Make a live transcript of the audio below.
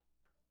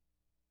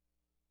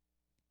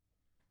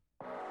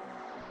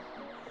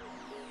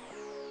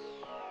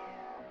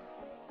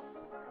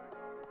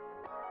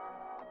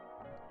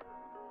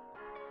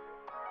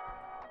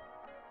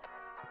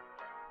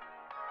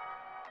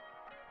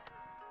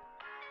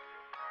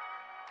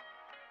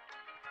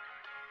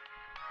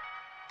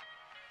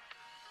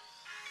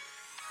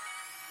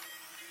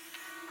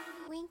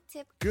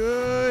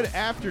Good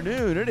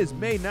afternoon. It is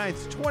May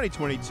 9th,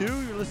 2022.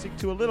 You're listening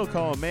to A Little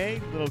Column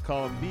A, Little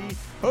Column B,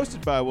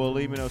 hosted by Will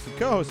Lemanos and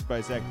co-hosted by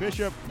Zach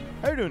Bishop.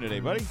 How are you doing today,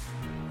 buddy?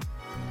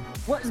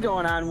 What is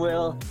going on,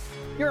 Will?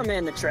 You're a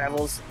man that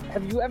travels.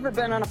 Have you ever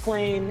been on a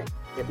plane?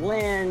 It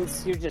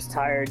lands, you're just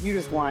tired, you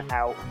just want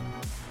out.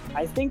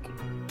 I think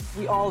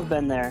we all have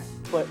been there,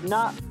 but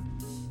not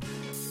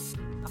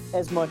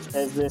as much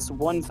as this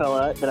one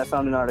fella that I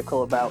found an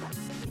article about.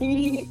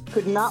 He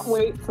could not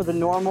wait for the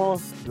normal,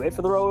 you wait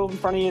for the row in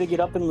front of you to get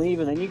up and leave,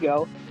 and then you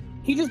go.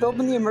 He just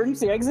opened the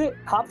emergency exit,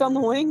 hopped on the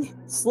wing,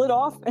 slid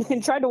off, and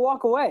then tried to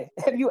walk away.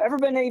 Have you ever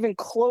been even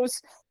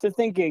close to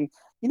thinking,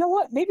 you know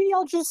what, maybe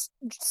I'll just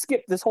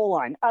skip this whole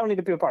line. I don't need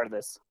to be a part of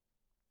this.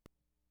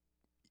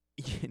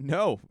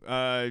 No.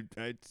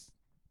 It's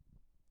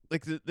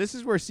like this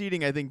is where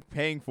seating, I think,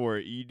 paying for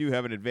it, you do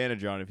have an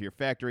advantage on if you're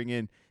factoring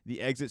in the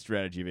exit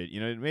strategy of it.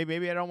 You know,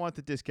 maybe I don't want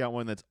the discount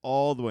one that's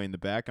all the way in the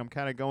back. I'm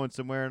kind of going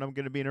somewhere and I'm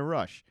going to be in a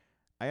rush.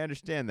 I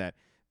understand that.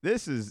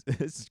 This is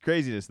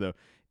craziness, though.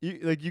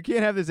 You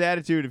can't have this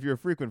attitude if you're a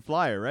frequent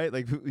flyer, right?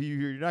 Like,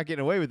 you're not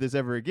getting away with this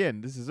ever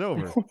again. This is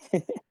over.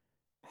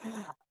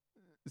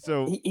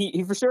 So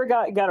he for sure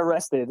got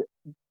arrested,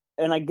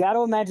 and I got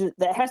to imagine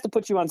that has to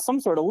put you on some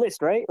sort of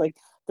list, right? Like,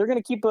 they're going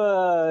to keep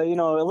a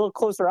little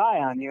closer eye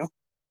on you.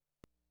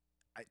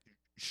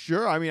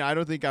 Sure. I mean, I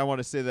don't think I want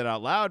to say that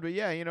out loud, but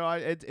yeah,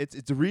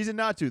 it's a reason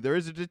not to. There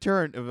is a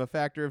deterrent of a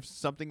factor of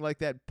something like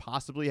that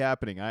possibly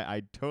happening.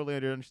 I totally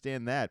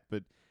understand that,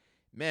 but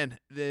man,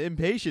 the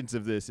impatience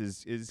of this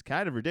is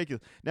kind of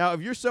ridiculous. Now,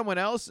 if you're someone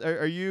else,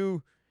 are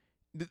you?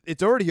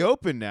 It's already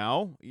open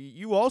now.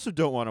 You also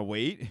don't want to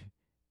wait.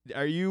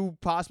 Are you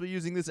possibly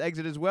using this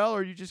exit as well, or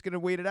are you just going to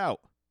wait it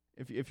out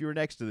if you were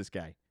next to this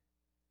guy?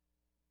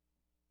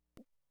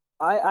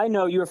 I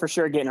know you were for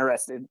sure getting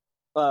arrested.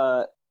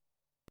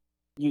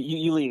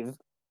 You leave.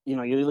 You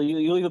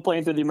leave the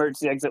plane through the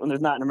emergency exit when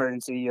there's not an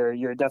emergency.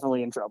 You're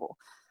definitely in trouble.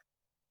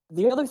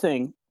 The other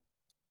thing,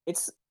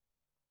 it's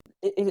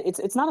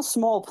not a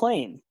small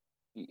plane.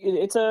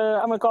 It's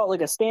I'm gonna call it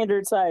like a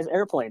standard size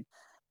airplane.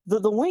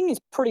 The wing is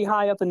pretty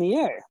high up in the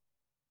air.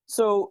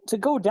 So to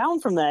go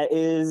down from that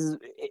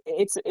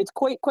it's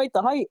quite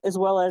the height, as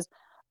well as,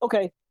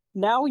 okay,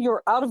 now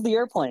you're out of the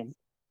airplane.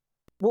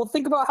 Well,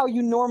 think about how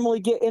you normally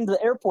get into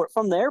the airport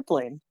from the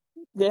airplane.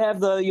 They have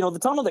the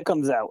tunnel that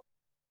comes out.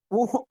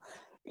 Well,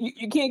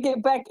 you can't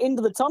get back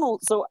into the tunnel.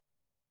 So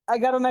I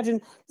got to imagine,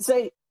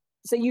 say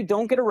you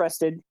don't get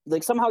arrested,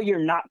 like somehow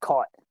you're not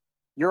caught.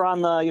 You're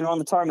on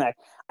the tarmac.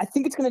 I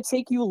think it's going to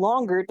take you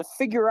longer to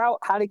figure out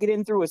how to get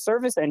in through a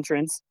service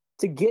entrance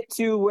to get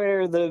to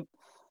where the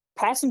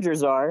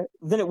passengers are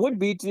than it would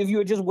be if you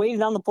had just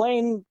waited on the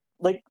plane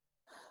like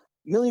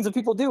millions of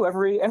people do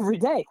every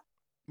day.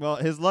 Well,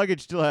 his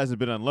luggage still hasn't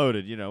been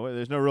unloaded.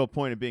 There's no real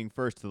point in being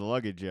first to the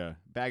luggage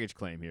baggage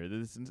claim here.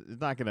 This is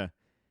not going to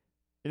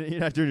 – you're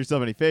not doing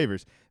yourself any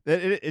favors.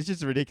 It's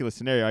just a ridiculous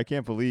scenario. I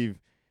can't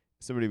believe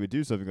somebody would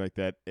do something like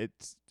that.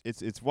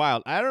 It's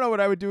wild. I don't know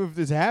what I would do if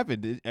this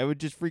happened. I would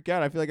just freak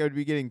out. I feel like I would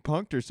be getting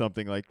punked or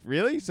something. Like,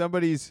 really?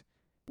 Somebody's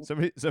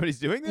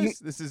doing this?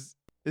 This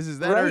is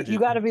that right? urgent. You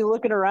got to be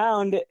looking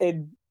around,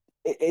 and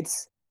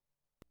it's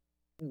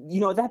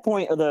at that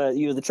point of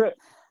the trip,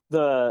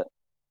 the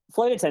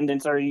flight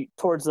attendants are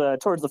towards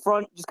the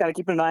front, just kind of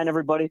keeping an eye on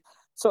everybody.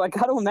 So I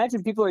got to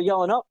imagine people are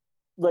yelling up,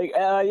 like,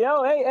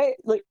 "Yo, hey,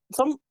 like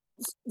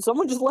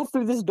someone just left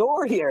through this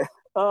door here."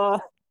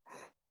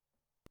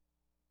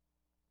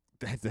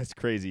 That's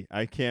crazy.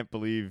 I can't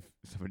believe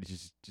somebody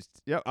just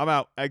yep, I'm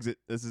out. Exit.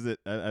 This is it.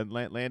 I'm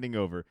landing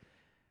over.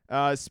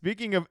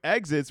 Speaking of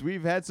exits,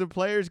 we've had some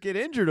players get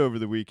injured over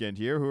the weekend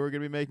here who are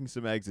going to be making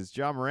some exits.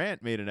 Ja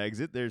Morant made an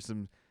exit. There's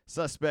some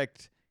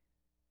suspect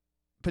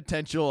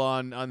potential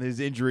on his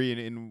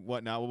injury and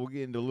whatnot. We'll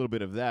get into a little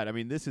bit of that. I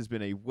mean, this has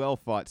been a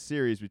well-fought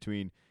series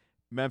between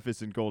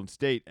Memphis and Golden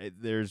State.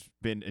 There's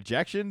been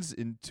ejections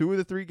in 2 of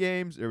the 3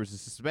 games. There was a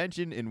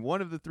suspension in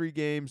 1 of the 3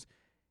 games.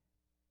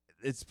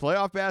 It's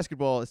playoff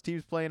basketball. This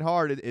team's playing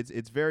hard.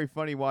 It's very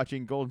funny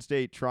watching Golden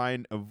State try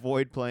and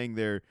avoid playing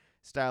their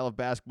style of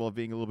basketball,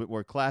 being a little bit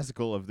more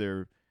classical of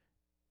their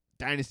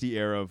dynasty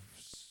era of,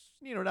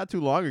 not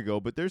too long ago.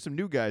 But there's some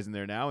new guys in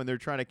there now, and they're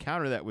trying to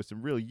counter that with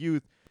some real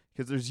youth,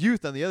 because there's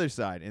youth on the other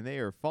side, and they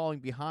are falling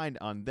behind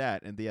on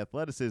that. And the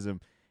athleticism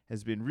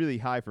has been really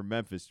high for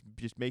Memphis,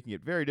 just making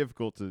it very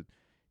difficult to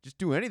just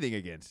do anything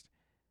against.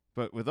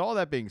 But with all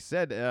that being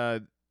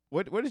said,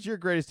 what is your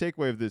greatest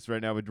takeaway of this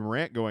right now with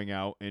Durant going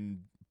out and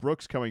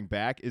Brooks coming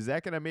back? Is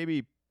that going to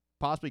maybe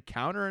possibly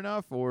counter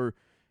enough, or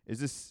is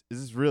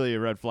this really a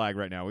red flag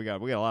right now? We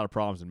got a lot of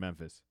problems in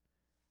Memphis.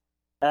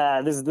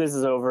 This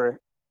is over.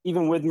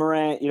 Even with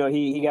Morant,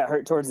 he got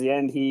hurt towards the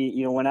end.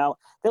 He went out.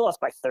 They lost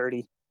by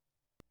 30.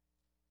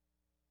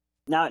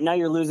 Now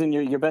you're losing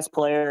your best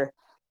player.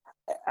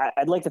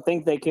 I'd like to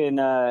think they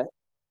can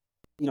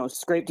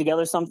scrape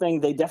together something.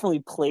 They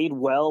definitely played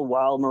well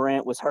while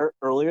Morant was hurt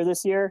earlier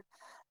this year,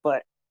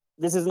 but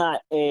this is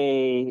not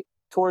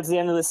towards the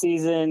end of the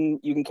season,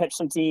 you can catch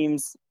some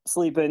teams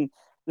sleeping.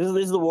 This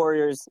is the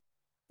Warriors.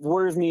 The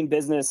Warriors mean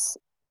business.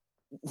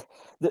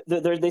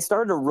 They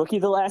started a rookie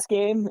the last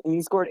game, and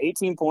he scored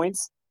 18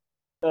 points.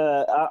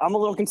 I'm a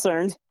little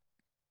concerned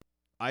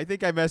I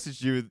think I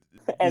messaged you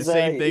the as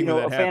same thing when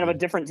a that fan of a happened.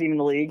 different team in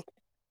the league.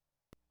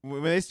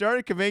 When they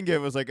started Kaminga,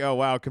 it was like, oh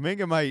wow,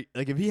 Kaminga might,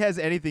 like, if he has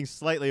anything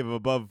slightly of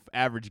above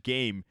average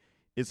game,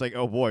 it's like,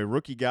 oh boy,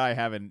 rookie guy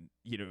having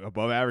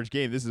above average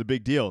game. This is a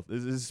big deal.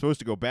 This is supposed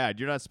to go bad.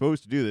 You're not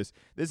supposed to do this.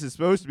 This is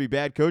supposed to be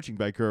bad coaching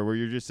by Kerr, where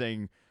you're just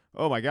saying,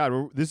 oh my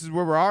God, this is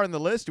where we are in the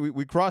list.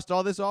 We crossed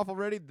all this off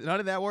already. None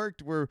of that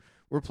worked. We're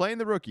playing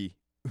the rookie.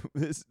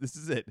 This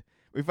is it.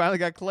 We finally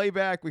got Clay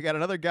back. We got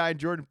another guy,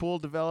 Jordan Poole,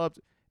 developed,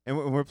 and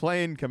we're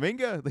playing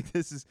Kaminga. Like,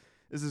 this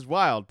is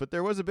wild. But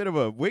there was a bit of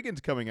a Wiggins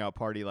coming out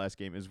party last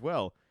game as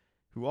well,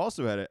 who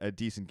also had a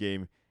decent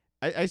game.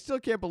 I still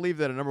can't believe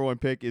that a number one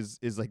pick is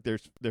like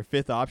their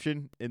fifth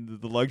option, and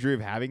the luxury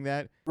of having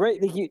that.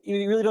 Right. Like, you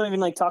really don't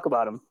even like talk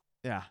about him.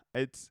 Yeah,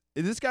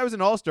 this guy was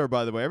an all-star,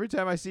 by the way. Every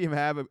time I see him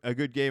have a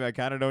good game, I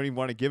kind of don't even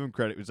want to give him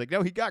credit. It was like,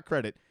 no, he got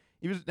credit.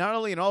 He was not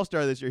only an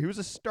all-star this year, he was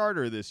a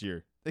starter this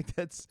year. Like,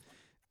 that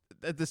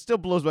still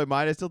blows my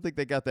mind. I still think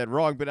they got that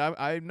wrong, but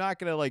I'm not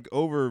gonna like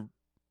over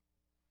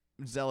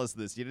zealous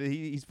this.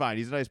 He's fine.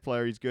 He's a nice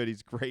player. He's good.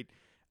 He's a great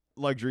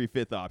luxury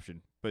fifth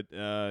option. But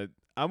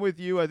I'm with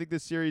you. I think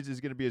this series is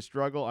going to be a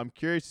struggle. I'm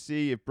curious to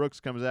see if Brooks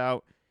comes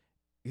out,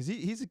 because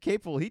he's a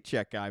capable heat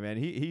check guy, man.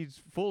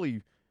 He's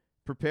fully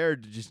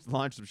prepared to just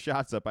launch some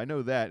shots up. I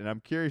know that, and I'm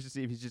curious to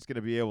see if he's just going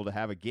to be able to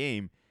have a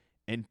game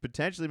and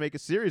potentially make a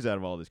series out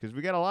of all this, because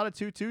we got a lot of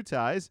 2-2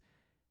 ties.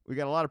 We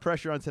got a lot of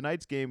pressure on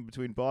tonight's game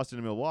between Boston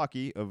and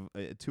Milwaukee of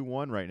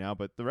 2-1 right now,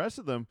 but the rest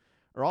of them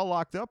are all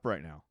locked up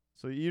right now.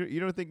 So you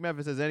don't think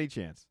Memphis has any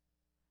chance?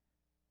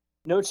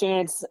 No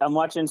chance. I'm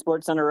watching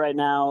SportsCenter right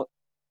now.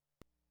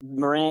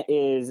 Morant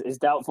is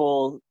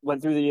doubtful.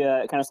 Went through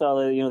the kind of saw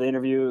the the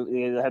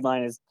interview. The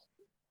headline is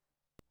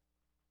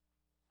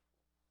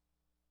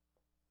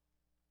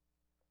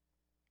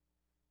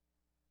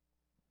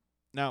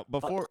now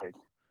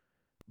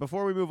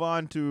before we move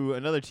on to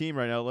another team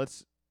right now.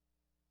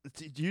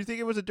 Do you think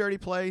it was a dirty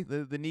play,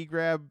 the knee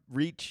grab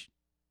reach?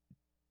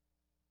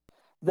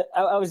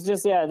 I was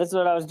just that's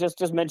what I was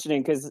just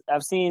mentioning, because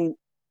I've seen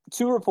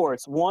two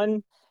reports.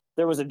 One,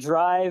 there was a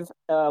drive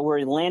where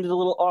he landed a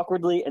little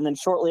awkwardly, and then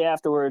shortly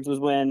afterwards was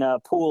when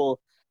Poole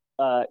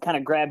kind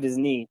of grabbed his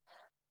knee.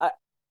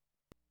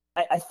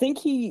 I think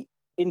he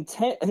this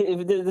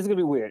is gonna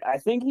be weird. I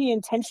think he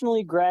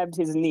intentionally grabbed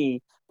his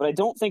knee, but I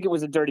don't think it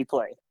was a dirty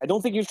play. I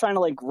don't think he was trying to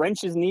like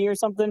wrench his knee or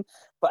something.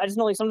 But I just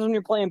know, like, sometimes when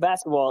you're playing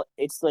basketball,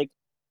 it's like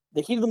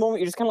the heat of the moment.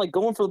 You're just kind of like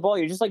going for the ball.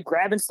 You're just like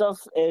grabbing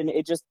stuff, and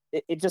it just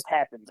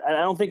happens. I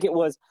don't think it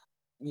was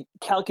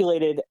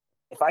calculated.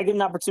 If I get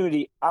an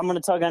opportunity, I'm going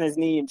to tug on his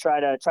knee and try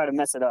to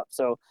mess it up.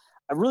 So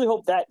I really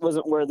hope that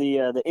wasn't where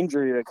the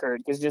injury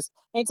occurred, because just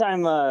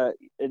anytime an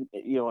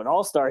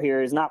all-star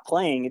here is not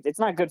playing, it's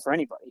not good for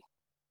anybody.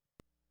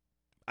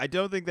 I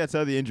don't think that's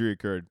how the injury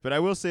occurred, but I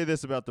will say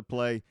this about the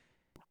play.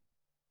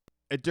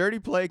 A dirty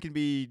play can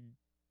be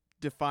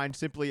defined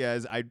simply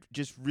as, I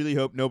just really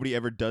hope nobody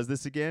ever does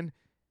this again.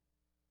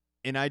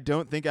 And I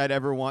don't think I'd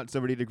ever want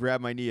somebody to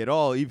grab my knee at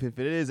all, even if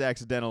it is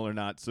accidental or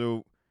not.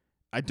 So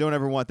I don't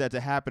ever want that to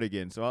happen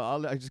again. So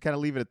I'll just kind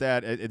of leave it at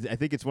that. I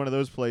think it's one of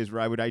those plays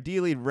where I would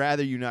ideally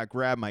rather you not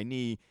grab my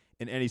knee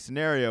in any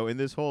scenario. In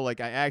this whole,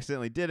 like, I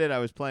accidentally did it, I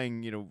was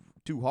playing,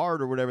 too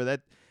hard or whatever,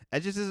 that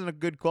just isn't a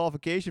good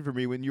qualification for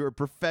me when you're a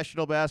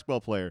professional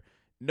basketball player.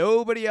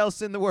 Nobody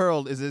else in the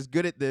world is as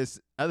good at this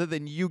other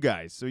than you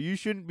guys. So you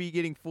shouldn't be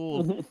getting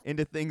fooled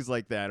into things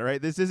like that, all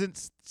right? This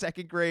isn't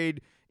second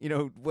grade,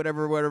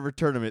 whatever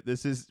tournament.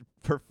 This is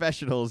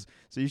professionals,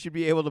 so you should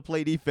be able to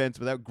play defense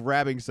without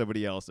grabbing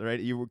somebody else, all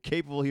right? You're a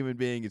capable human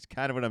being. It's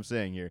kind of what I'm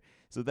saying here.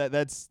 So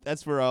that's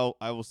where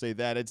I will say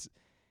that.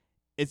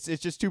 It's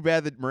just too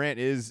bad that Morant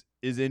is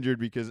injured,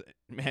 because,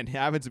 man,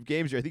 having some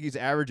games here, I think he's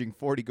averaging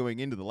 40 going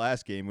into the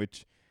last game,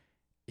 which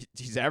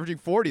he's averaging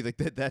 40. Like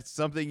that's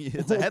something.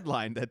 It's a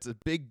headline. That's a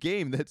big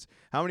game. That's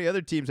how many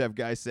other teams have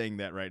guys saying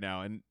that right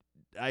now. And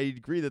I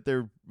agree that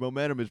their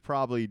momentum is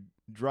probably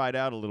dried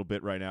out a little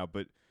bit right now.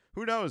 But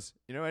who knows?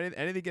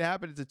 Anything can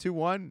happen. It's a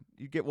 2-1.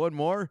 You get one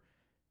more,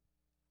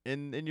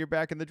 and you're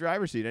back in the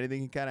driver's seat. Anything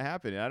can kind of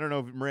happen. I don't know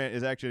if Morant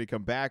is actually going to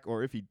come back,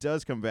 or if he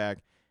does come back,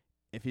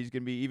 if he's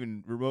going to be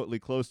even remotely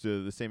close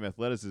to the same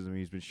athleticism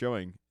he's been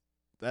showing.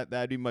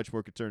 That'd be much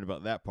more concerned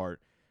about that part.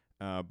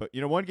 But,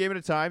 one game at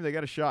a time. They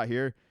got a shot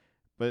here.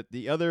 But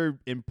the other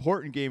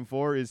important game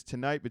 4 is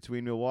tonight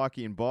between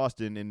Milwaukee and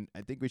Boston. And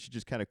I think we should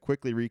just kind of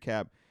quickly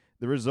recap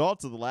the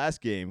results of the last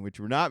game, which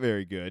were not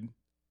very good.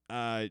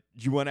 Do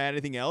you want to add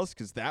anything else?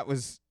 Because that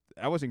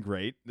wasn't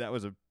great. That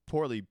was a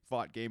poorly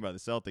fought game by the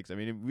Celtics. I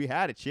mean, we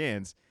had a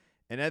chance.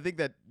 And I think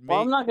that Well,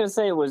 I'm not going to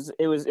say it was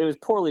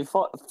poorly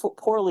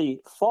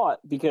fought,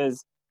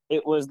 because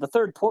it was the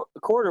third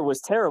quarter was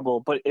terrible,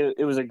 but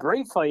it was a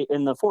great fight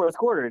in the fourth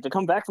quarter to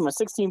come back from a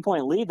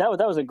 16-point lead. That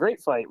was a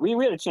great fight. We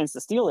had a chance to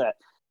steal that.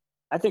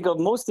 I think of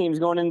most teams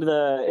going into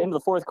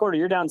the fourth quarter,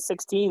 you're down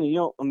 16 and you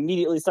don't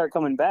immediately start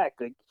coming back.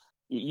 Like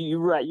you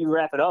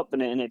wrap it up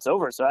and it's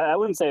over. So I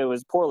wouldn't say it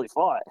was poorly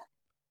fought.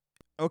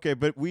 Okay,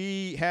 but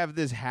we have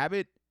this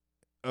habit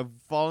of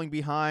falling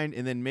behind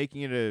and then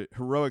making it a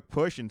heroic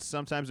push, and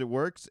sometimes it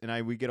works,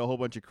 and we get a whole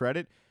bunch of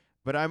credit.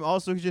 But I'm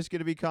also just going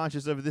to be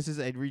conscious of this is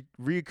a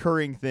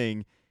reoccurring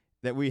thing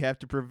that we have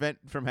to prevent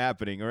from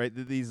happening. All right,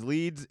 these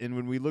leads, and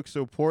when we look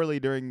so poorly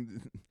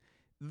during,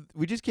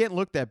 we just can't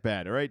look that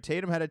bad. All right,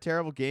 Tatum had a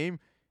terrible game.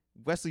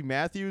 Wesley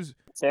Matthews,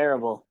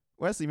 Terrible.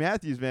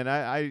 man,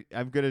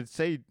 I'm going to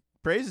say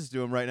praises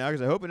to him right now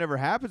because I hope it never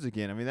happens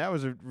again. I mean, that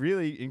was a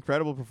really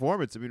incredible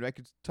performance. I mean, I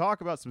could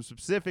talk about some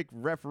specific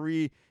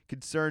referee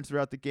concerns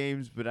throughout the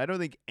games, but I don't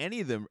think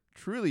any of them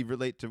truly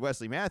relate to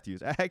Wesley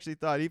Matthews. I actually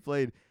thought he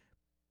played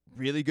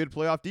really good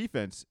playoff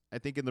defense. I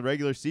think in the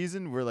regular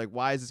season, we're like,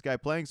 why is this guy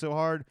playing so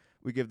hard?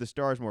 We give the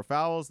Stars more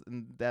fouls,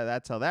 and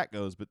that's how that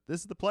goes. But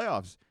this is the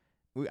playoffs.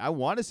 I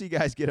want to see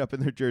guys get up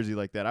in their jersey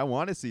like that. I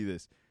want to see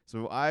this.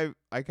 So I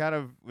kind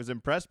of was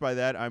impressed by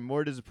that. I'm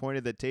more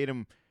disappointed that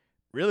Tatum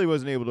really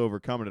wasn't able to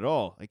overcome it at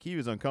all. Like, he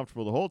was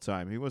uncomfortable the whole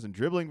time. He wasn't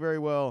dribbling very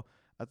well.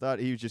 I thought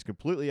he was just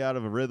completely out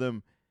of a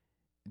rhythm.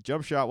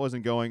 Jump shot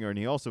wasn't going,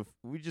 and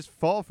we just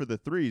fall for the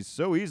threes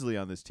so easily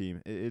on this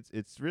team.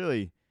 It's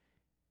really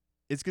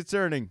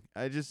concerning.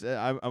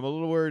 I'm a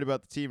little worried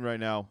about the team right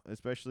now,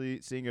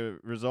 especially seeing a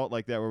result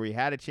like that where we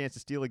had a chance to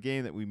steal a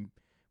game that we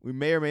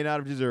may or may not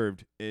have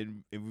deserved,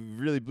 and we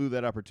really blew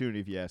that opportunity,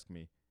 if you ask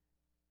me.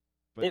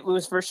 But it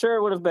was for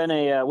sure would have been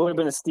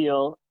a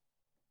steal.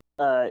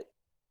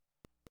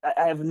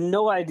 I have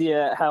no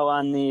idea how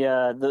on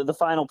the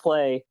final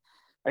play,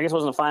 I guess it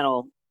wasn't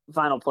the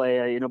final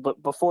play,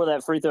 but before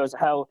that free throws,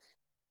 how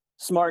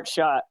Smart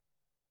shot,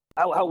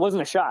 how it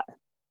wasn't a shot.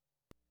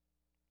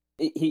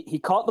 He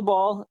caught the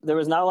ball. There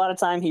was not a lot of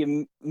time.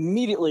 He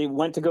immediately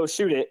went to go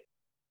shoot it,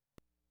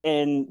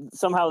 and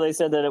somehow they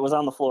said that it was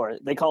on the floor.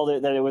 They called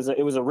it that it was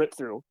a rip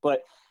through,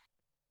 but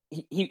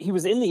he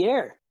was in the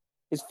air.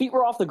 His feet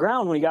were off the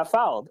ground when he got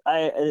fouled.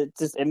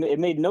 It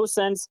made no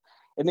sense.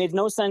 It made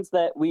no sense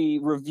that we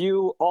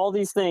review all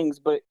these things,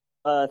 but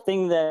a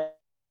thing that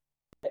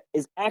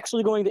is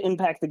actually going to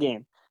impact the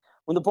game.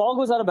 When the ball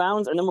goes out of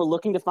bounds and then we're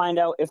looking to find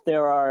out if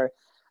there are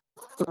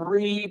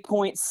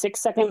 3.6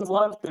 seconds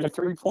left or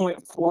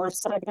 3.4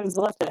 seconds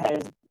left that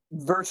has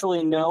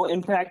virtually no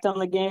impact on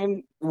the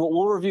game,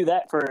 we'll review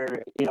that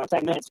for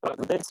 10 minutes. But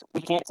for this, we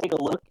can't take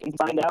a look and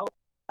find out.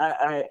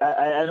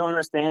 I don't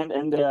understand.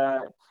 And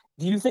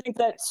do you think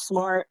that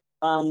Smart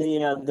on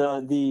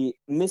the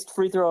missed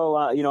free throw,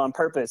 on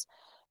purpose?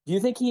 Do you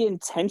think he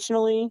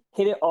intentionally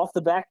hit it off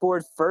the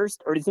backboard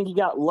first, or do you think he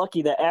got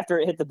lucky that after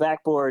it hit the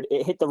backboard,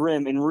 it hit the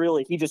rim and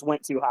really he just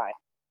went too high?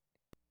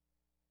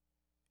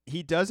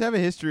 He does have a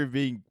history of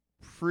being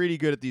pretty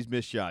good at these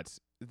missed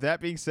shots. That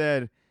being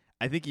said,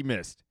 I think he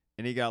missed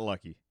and he got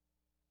lucky.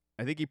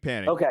 I think he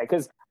panicked. Okay,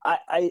 because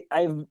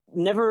I've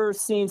never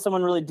seen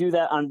someone really do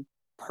that on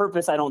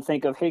purpose. I don't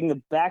think, of hitting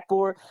the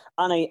backboard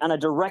on a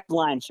direct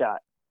line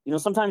shot.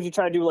 Sometimes you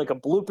try to do like a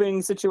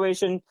blooping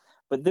situation,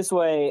 but this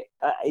way,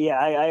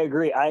 I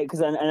agree.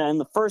 Because in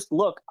the first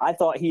look, I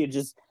thought he had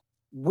just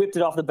whipped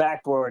it off the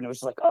backboard, and it was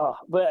just like, oh.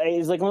 But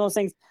it's like one of those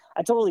things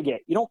I totally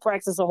get. You don't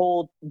practice a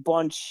whole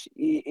bunch.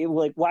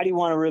 Like, why do you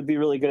want to be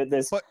really good at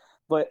this?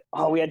 But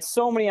we had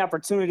so many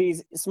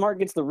opportunities. Smart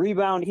gets the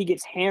rebound. He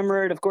gets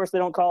hammered. Of course, they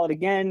don't call it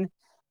again.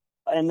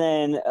 And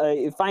then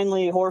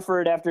finally,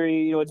 Horford, after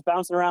it's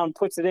bouncing around,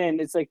 puts it in.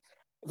 It's like,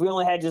 if we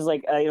only had just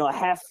like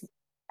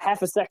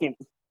half a second,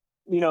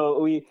 we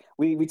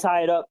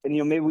tie it up, and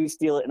maybe we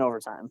steal it in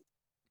overtime.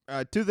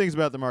 Two things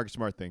about the Marcus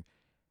Smart thing.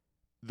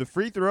 The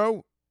free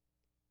throw,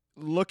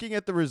 looking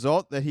at the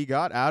result that he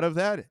got out of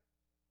that,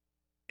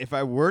 if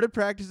I were to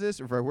practice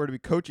this, or if I were to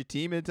coach a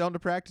team and tell them to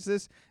practice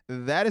this,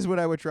 that is what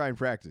I would try and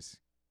practice.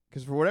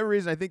 Because for whatever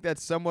reason, I think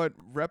that's somewhat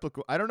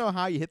replicable. I don't know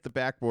how you hit the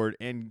backboard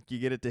and you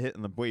get it to hit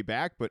on the way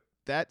back, but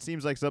that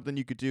seems like something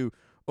you could do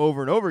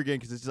over and over again,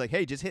 because it's just like,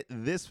 hey, just hit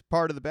this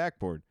part of the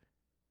backboard.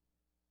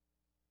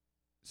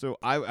 So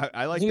I like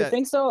that. Do you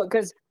think so?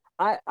 Because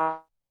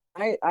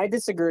I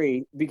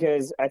disagree,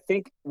 because I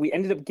think we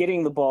ended up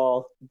getting the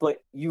ball, but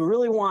you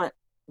really want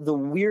the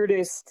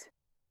weirdest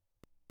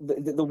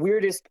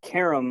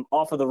carom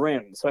off of the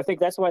rim. So I think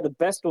that's why the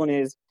best one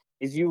is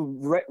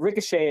you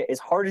ricochet it as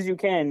hard as you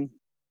can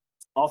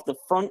off the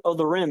front of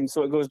the rim,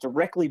 so it goes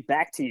directly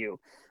back to you.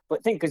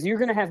 But think, because you're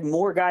going to have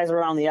more guys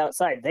around the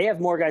outside. They have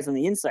more guys on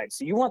the inside.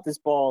 So you want this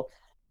ball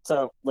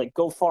to like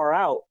go far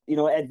out,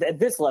 at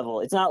this level.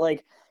 It's not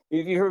like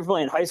if you were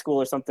playing high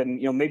school or something,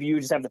 maybe you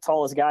just have the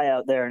tallest guy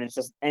out there and it's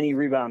just any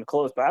rebound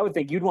close. But I would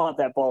think you'd want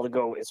that ball to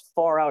go as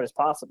far out as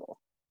possible.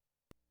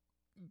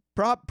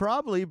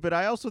 Probably, but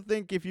I also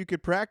think if you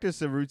could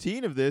practice a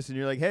routine of this and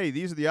you're like, hey,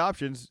 these are the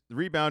options, the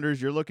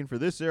rebounders, you're looking for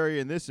this area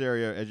and this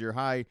area as your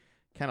high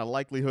kind of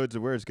likelihoods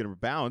of where it's going to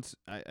bounce.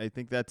 I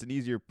think that's an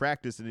easier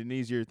practice and an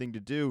easier thing to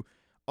do.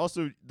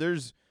 Also,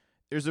 there's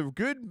a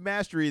good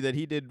mastery that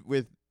he did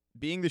with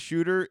being the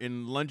shooter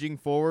and lunging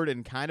forward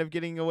and kind of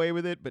getting away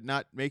with it, but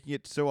not making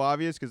it so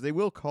obvious, because they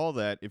will call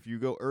that if you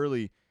go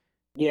early.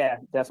 Yeah,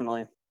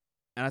 definitely.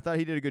 And I thought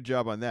he did a good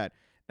job on that.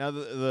 Now,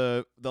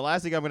 the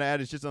last thing I'm going to add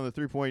is just on the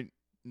 3-point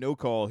no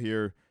call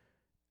here.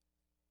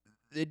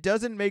 it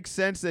doesn't make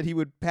sense that he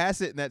would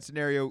pass it in that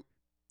scenario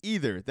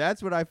either.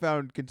 That's what I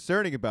found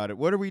concerning about it.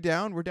 What are we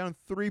down? We're down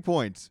 3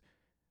 points.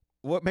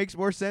 What makes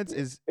more sense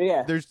is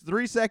there's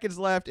 3 seconds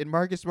left and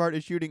Marcus Smart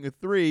is shooting a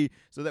 3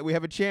 so that we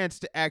have a chance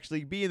to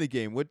actually be in the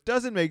game. What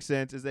doesn't make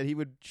sense is that he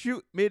would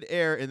shoot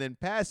mid-air and then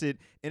pass it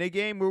in a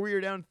game where we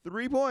are down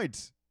 3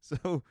 points.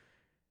 So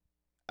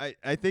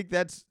I think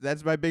that's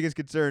my biggest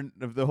concern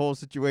of the whole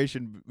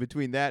situation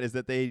between that, is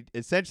that they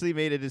essentially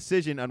made a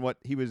decision on what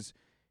he was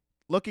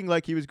looking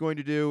like he was going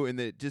to do, and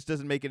it just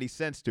doesn't make any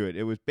sense to it.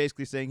 It was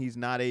basically saying he's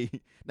not a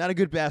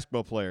good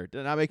basketball player,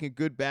 not making a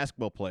good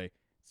basketball play.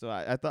 So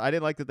I thought I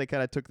didn't like that they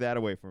kind of took that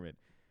away from it.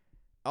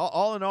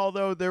 All in all,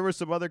 though, there were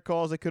some other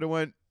calls that could have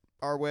went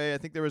our way. I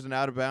think there was an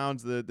out of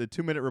bounds. The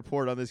 2-minute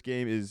report on this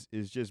game is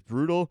just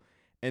brutal,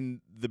 and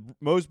the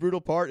most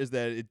brutal part is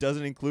that it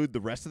doesn't include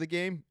the rest of the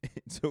game.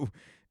 So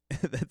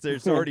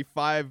there's already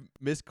 5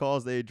 missed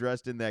calls they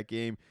addressed in that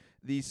game.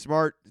 The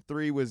Smart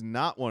 3 was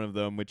not one of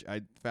them, which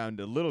I found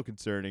a little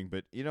concerning.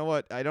 But you know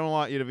what? I don't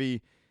want you to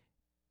be.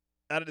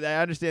 I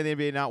understand the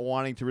NBA not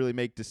wanting to really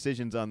make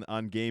decisions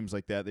on games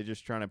like that. They're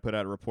just trying to put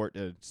out a report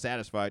to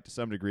satisfy it to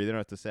some degree. They don't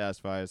have to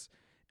satisfy us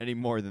any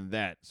more than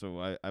that.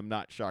 So I'm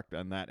not shocked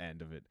on that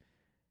end of it.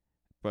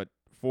 But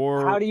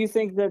how do you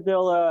think that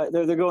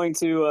they're going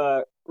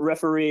to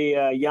referee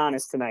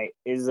Giannis tonight?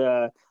 Is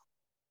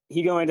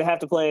he going to have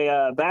to play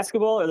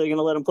basketball, or are they going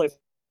to let him play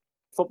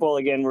football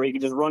again, where he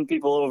can just run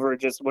people over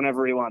just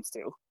whenever he wants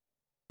to?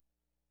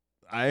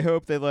 I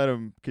hope they let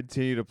him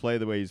continue to play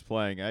the way he's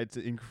playing. It's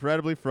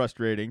incredibly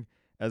frustrating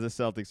as a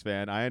Celtics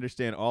fan. I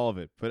understand all of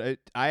it, but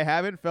I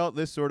haven't felt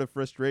this sort of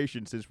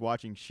frustration since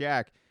watching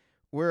Shaq,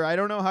 where I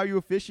don't know how you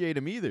officiate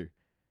him either.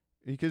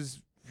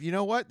 Because you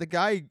know what? The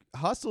guy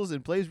hustles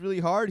and plays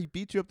really hard. He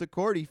beats you up the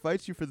court. He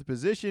fights you for the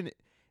position.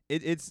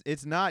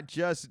 It's not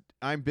just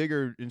I'm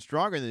bigger and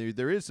stronger than you.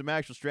 There is some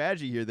actual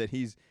strategy here that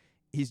he's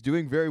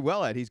doing very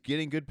well at. He's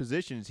getting good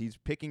positions. He's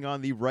picking on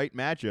the right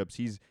matchups.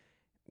 He's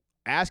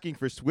asking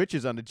for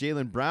switches onto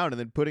Jaylen Brown and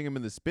then putting him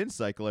in the spin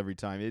cycle every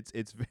time. It's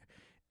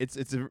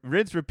a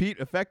rinse repeat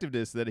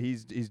effectiveness that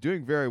he's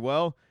doing very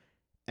well.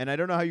 And I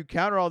don't know how you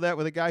counter all that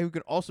with a guy who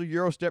can also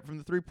Euro step from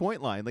the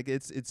 3-point line. Like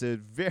it's a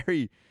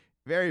very,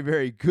 very,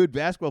 very good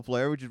basketball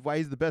player, which is why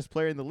he's the best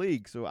player in the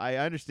league. So I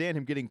understand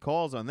him getting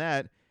calls on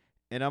that,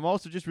 and I'm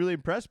also just really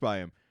impressed by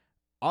him.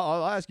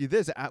 I'll ask you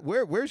this: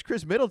 where's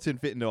Chris Middleton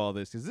fit into all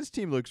this? Because this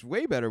team looks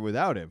way better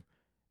without him.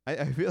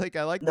 I feel like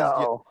I like this.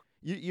 No.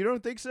 You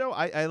don't think so?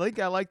 I like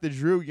the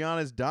Drew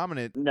Giannis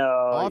dominant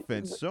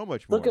offense so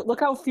much more. Look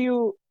how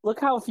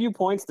few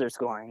points they're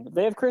scoring.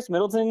 They have Chris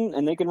Middleton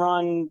and they can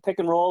run pick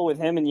and roll with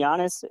him and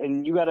Giannis,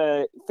 and you got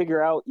to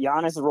figure out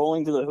Giannis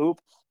rolling to the hoop,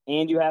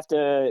 and you have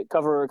to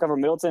cover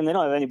Middleton. They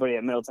don't have anybody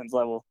at Middleton's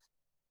level.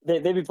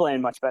 They'd be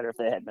playing much better if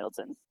they had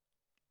Middleton.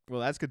 Well,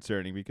 that's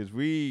concerning because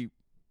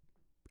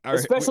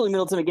especially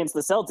Middleton against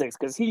the Celtics,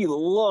 because he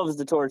loves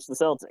to torch the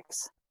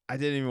Celtics. I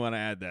didn't even want to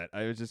add that.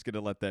 I was just going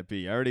to let that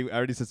be. I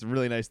already said some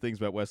really nice things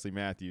about Wesley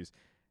Matthews.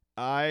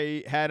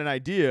 I had an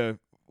idea,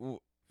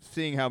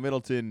 seeing how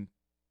Middleton,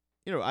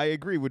 I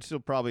agree, would still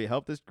probably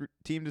help this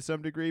team to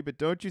some degree, but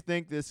don't you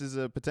think this is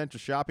a potential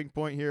shopping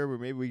point here where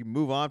maybe we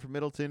move on from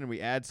Middleton and we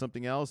add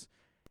something else?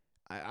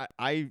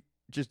 I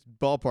just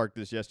ballparked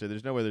this yesterday.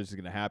 There's no way this is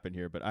going to happen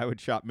here, but I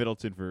would shop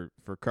Middleton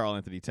for Karl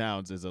Anthony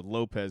Towns as a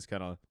Lopez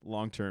kind of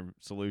long-term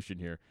solution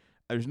here.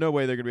 There's no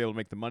way they're going to be able to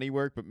make the money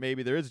work, but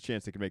maybe there is a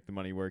chance they can make the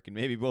money work, and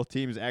maybe both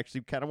teams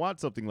actually kind of want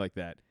something like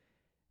that.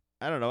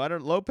 I don't know.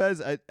 Lopez,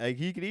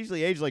 he could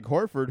easily age like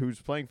Horford, who's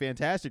playing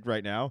fantastic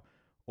right now,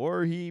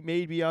 or he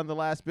may be on the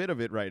last bit of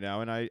it right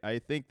now, and I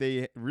think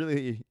they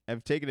really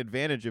have taken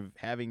advantage of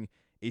having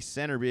a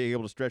center being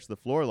able to stretch the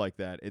floor like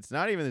that. It's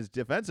not even his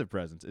defensive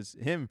presence. It's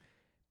him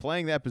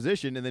playing that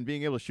position and then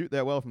being able to shoot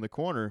that well from the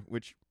corner,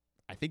 which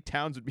I think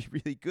Towns would be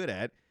really good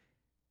at.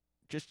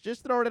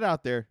 Just throwing it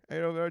out there.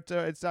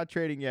 It's not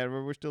trading yet.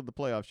 We're still in the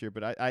playoffs here,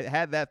 but I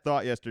had that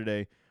thought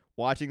yesterday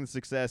watching the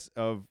success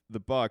of the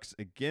Bucks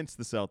against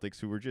the Celtics,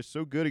 who were just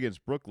so good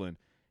against Brooklyn,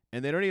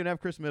 and they don't even have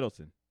Chris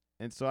Middleton.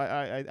 And so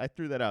I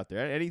threw that out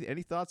there.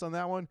 Any thoughts on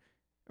that one?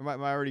 Or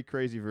am I already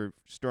crazy for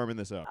storming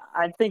this up?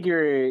 I think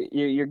you're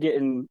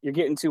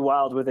getting too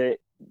wild with it.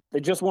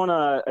 They just won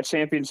a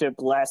championship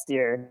last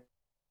year.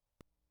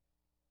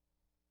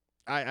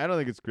 I don't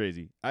think it's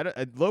crazy.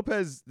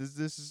 Lopez,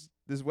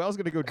 this well's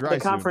going to go dry the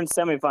conference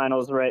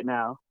semifinals right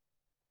now.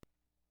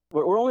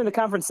 We're only in the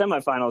conference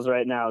semifinals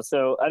right now,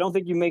 so I don't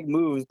think you make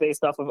moves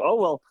based off of,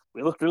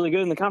 we looked really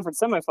good in the conference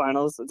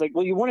semifinals. It's like,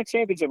 well, you won a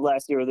championship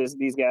last year with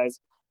these guys,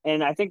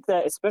 and I think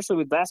that especially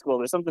with basketball,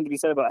 there's something to be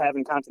said about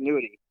having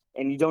continuity,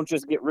 and you don't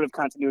just get rid of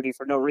continuity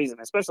for no reason,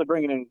 especially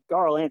bringing in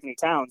Karl Anthony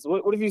Towns.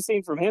 What have you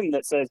seen from him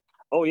that says,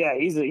 oh yeah,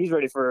 he's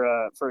ready for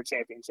a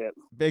championship?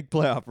 Big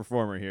playoff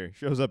performer here.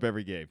 Shows up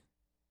every game.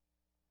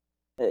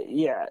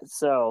 Yeah,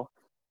 so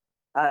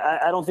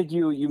I don't think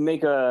you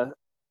make a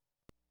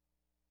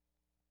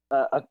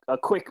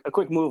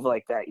quick move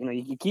like that.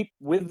 You keep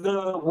with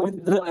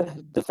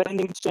the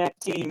defending champ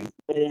team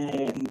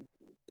and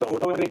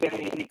don't make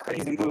any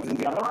crazy moves and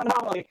beyond. I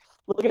don't know,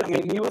 look at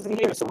him. He wasn't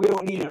here, so we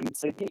don't need him.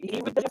 So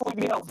he would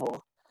definitely be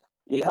helpful.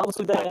 He helps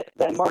with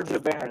that margin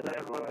of error that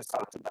everyone has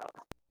talked about.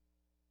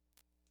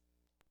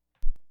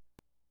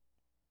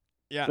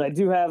 Yeah. But I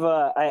do have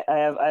I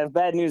have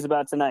bad news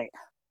about tonight.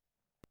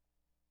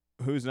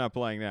 Who's not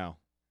playing now?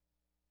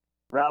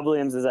 Rob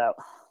Williams is out.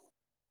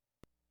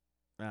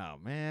 Oh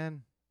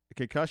man, a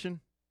concussion.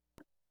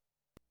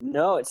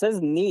 No, it says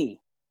knee.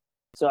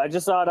 So I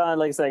just saw it on,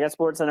 like I said, I got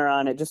SportsCenter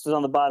on. It just was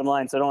on the bottom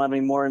line, so I don't have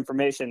any more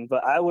information.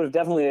 But I would have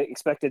definitely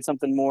expected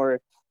something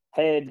more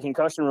head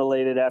concussion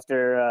related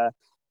after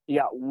he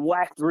got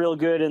whacked real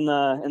good in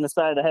the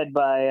side of the head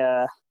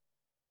by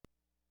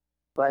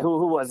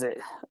who was it?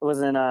 It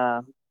wasn't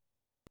by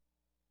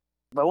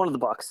one of the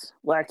Bucks.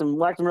 Whacked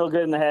him real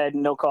good in the head.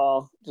 No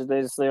call.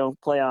 They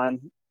don't play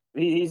on.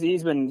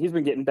 He's been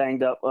getting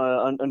banged up,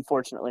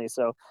 unfortunately.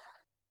 So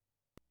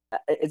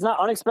it's not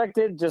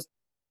unexpected. Just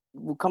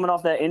coming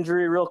off that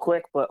injury real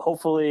quick, but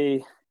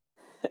hopefully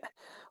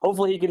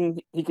he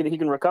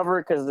can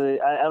recover, because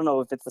I don't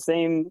know if it's the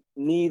same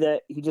knee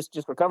that he just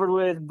recovered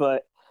with,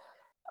 but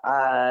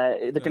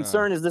the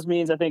concern is this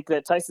means I think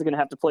that Tyson's going to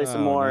have to play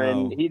some more,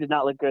 and he did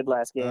not look good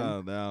last game.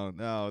 Oh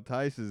no,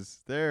 Tice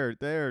is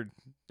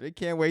they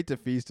can't wait to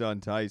feast on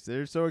Tice.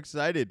 They're so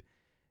excited.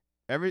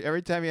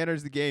 Every time he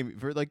enters the game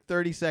for like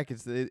 30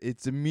 seconds,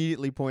 it's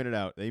immediately pointed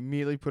out. They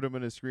immediately put him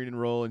in a screen and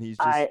roll, and he's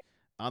just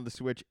on the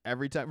switch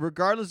every time,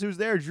 regardless who's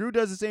there. Drew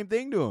does the same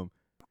thing to him.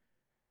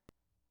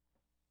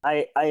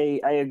 I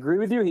agree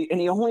with you.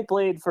 He only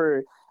played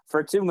for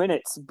 2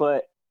 minutes,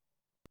 but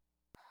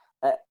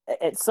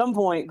at some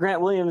point,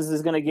 Grant Williams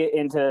is going to get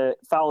into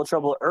foul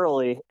trouble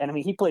early. And I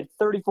mean, he played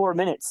 34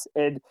 minutes,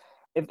 and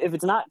if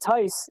it's not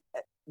Tice,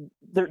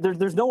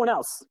 there's no one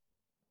else.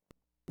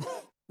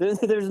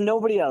 There's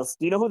nobody else.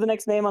 Do you know who the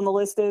next name on the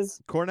list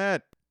is?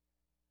 Cornette.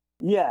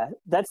 Yeah,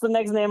 that's the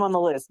next name on the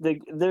list.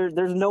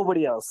 There's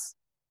nobody else.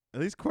 At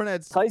least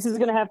Cornette's. Tice is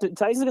gonna have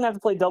to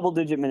play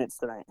double-digit minutes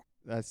tonight.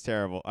 That's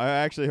terrible. I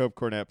actually hope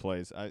Cornette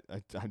plays.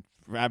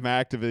 I'm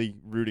actively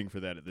rooting for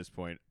that at this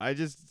point.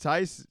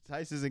 Tice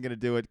isn't gonna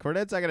do it.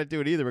 Cornette's not gonna do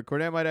it either. But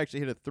Cornette might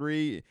actually hit a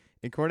three,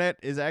 and Cornette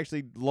is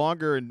actually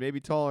longer and maybe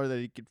taller, that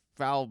he could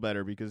foul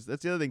better, because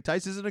that's the other thing.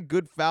 Tice isn't a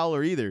good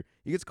fouler either.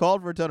 He gets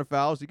called for a ton of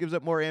fouls. He gives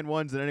up more and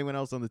ones than anyone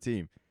else on the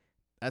team.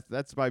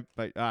 That's my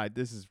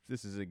this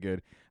isn't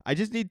good. I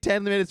just need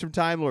 10 minutes from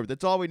Time Lord.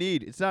 That's all we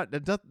need. It's not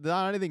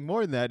anything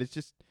more than that. It's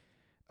just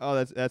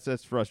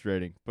that's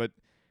frustrating. But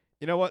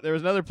you know what? There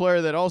was another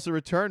player that also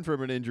returned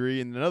from an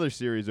injury in another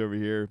series over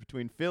here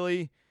between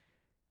Philly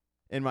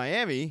and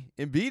Miami.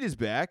 Embiid is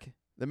back.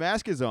 The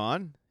mask is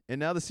on, and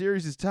now the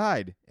series is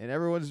tied. And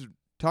everyone's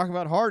talking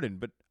about Harden,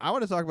 but I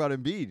want to talk about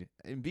Embiid.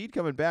 Embiid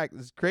coming back.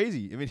 This is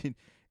crazy. I mean,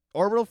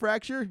 orbital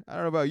fracture? I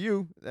don't know about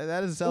you. That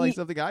doesn't sound like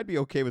something I'd be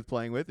okay with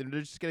playing with. And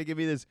they're just going to give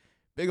me this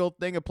big old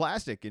thing of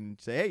plastic and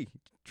say, hey,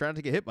 try not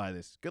to get hit by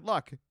this. Good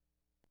luck.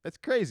 That's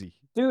crazy.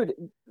 Dude,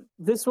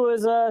 this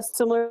was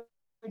similar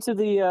to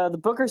the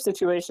Booker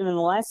situation in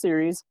the last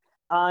series.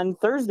 On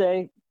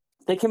Thursday,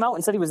 they came out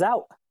and said he was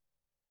out.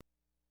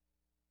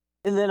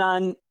 And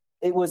then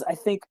it was, I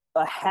think,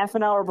 a half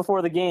an hour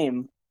before the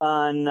game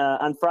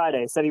on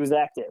Friday, said he was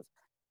active.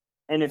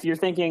 And if you're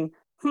thinking,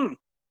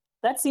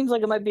 that seems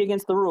like it might be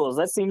against the rules.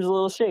 That seems a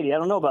little shady. I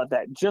don't know about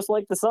that. Just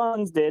like the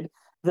Suns did,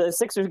 the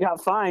Sixers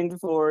got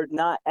fined for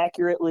not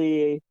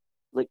accurately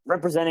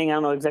representing. I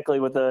don't know exactly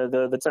what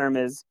the term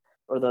is,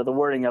 or the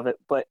wording of it,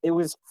 but it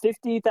was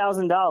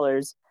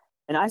 $50,000.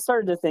 And I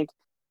started to think,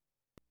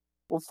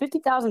 well,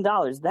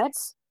 $50,000,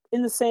 that's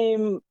in the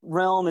same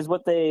realm as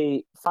what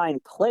they fine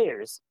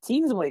players.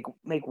 Teams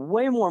make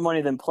way more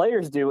money than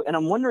players do. And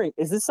I'm wondering,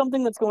 is this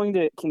something that's going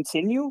to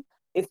continue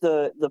if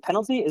the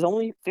penalty is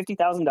only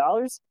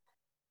 $50,000?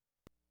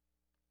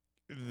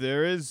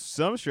 There is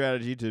some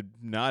strategy to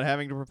not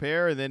having to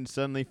prepare and then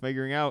suddenly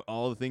figuring out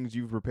all the things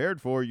you've prepared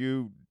for,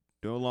 you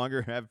no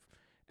longer have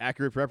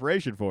accurate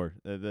preparation for.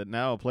 That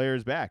now a player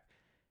is back.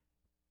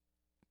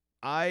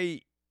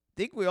 I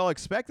think we all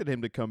expected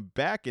him to come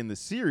back in the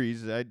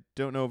series. I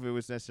don't know if it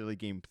was necessarily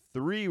game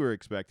 3 we're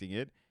expecting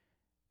it,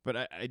 but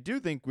I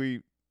do think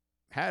we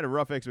had a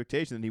rough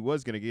expectation that he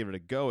was going to give it a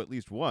go at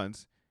least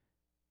once.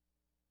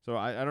 So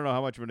I don't know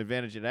how much of an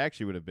advantage it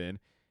actually would have been.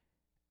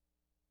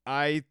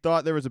 I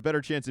thought there was a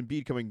better chance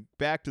Embiid coming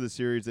back to the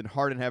series than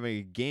Harden having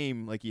a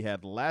game like he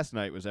had last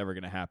night was ever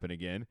going to happen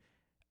again.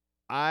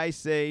 I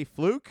say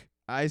fluke.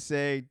 I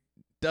say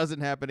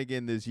doesn't happen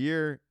again this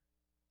year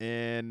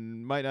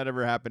and might not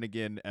ever happen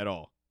again at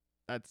all.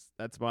 That's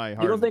my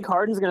Harden. You don't think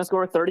Harden's going to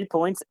score 30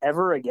 points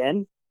ever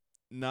again?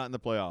 Not in the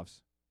playoffs.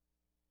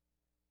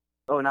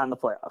 Oh, not in the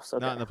playoffs.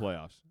 Okay. Not in the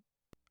playoffs.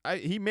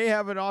 He may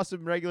have an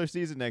awesome regular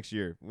season next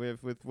year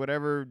with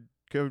whatever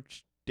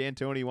Coach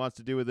D'Antoni wants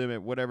to do with him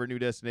at whatever new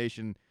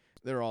destination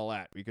they're all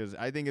at. Because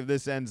I think if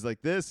this ends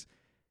like this,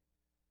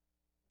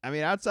 I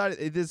mean, outside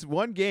of this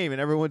one game and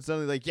everyone's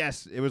suddenly like,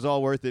 yes, it was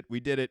all worth it.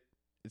 We did it.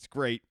 It's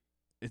great.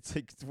 It's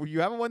like, well,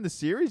 you haven't won the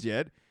series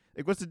yet.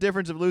 Like, what's the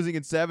difference of losing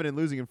in 7 and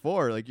losing in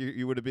 4? Like,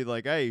 you would have been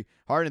like, hey,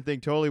 Harden thing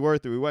totally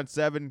worth it. We went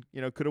 7,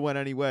 could have went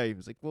any way. It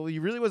was like, well, he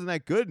really wasn't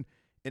that good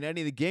in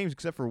any of the games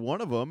except for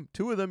one of them.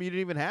 2 of them you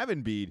didn't even have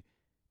Embiid.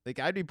 Like,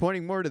 I'd be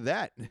pointing more to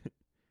that.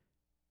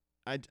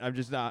 I'm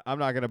just not. I'm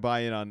not gonna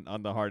buy in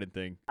on the Harden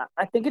thing.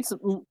 I think it's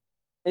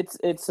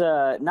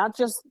not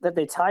just that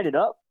they tied it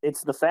up;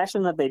 it's the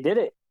fashion that they did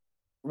it,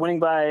 winning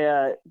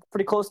by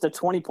pretty close to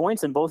 20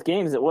 points in both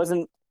games. It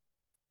wasn't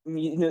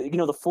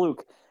the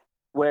fluke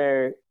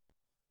where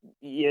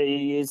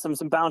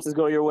some bounces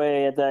go your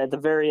way at the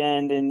very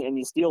end and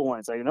you steal one.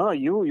 It's like, no,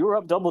 you were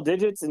up double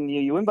digits and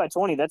you win by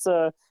 20.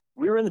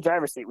 We were in the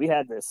driver's seat. We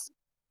had this.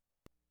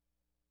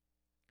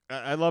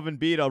 I love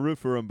Embiid. I'll root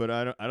for him, but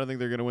I don't think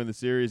they're going to win the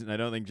series, and I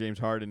don't think James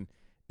Harden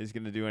is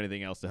going to do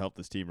anything else to help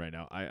this team right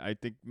now. I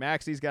think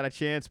Maxi's got a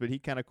chance, but he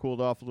kind of cooled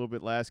off a little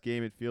bit last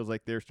game. It feels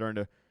like they're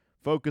starting to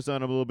focus on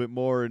him a little bit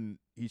more, and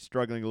he's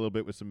struggling a little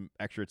bit with some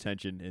extra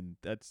attention, and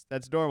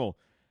that's normal.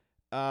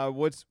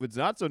 What's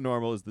not so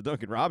normal is the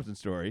Duncan Robinson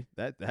story.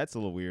 That's a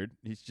little weird.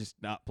 He's just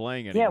not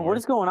playing anymore. Yeah, what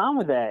is going on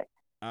with that?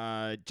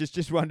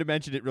 Just wanted to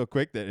mention it real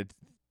quick that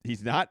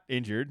he's not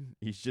injured.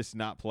 He's just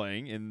not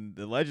playing, and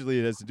allegedly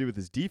it has to do with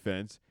his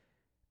defense.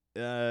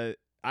 I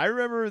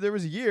remember there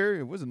was a year,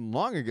 it wasn't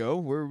long ago,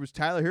 where it was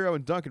Tyler Hero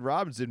and Duncan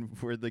Robinson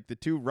were like the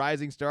 2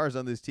 rising stars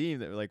on this team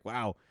that were like,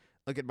 wow,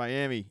 look at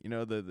Miami.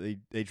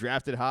 They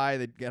drafted high.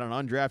 They got an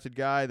undrafted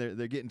guy.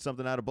 They're getting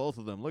something out of both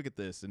of them. Look at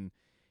this. And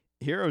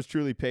Hero's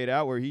truly paid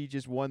out where he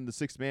just won the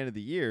 6th man of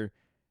the year.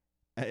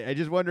 I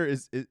just wonder,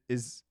 is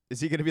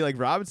he going to be like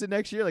Robinson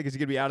next year? Like, is he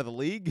going to be out of the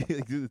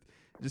league?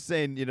 Just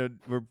saying,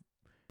 we're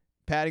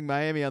patting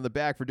Miami on the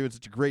back for doing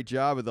such a great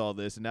job with all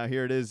this, and now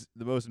here it is,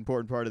 the most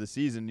important part of the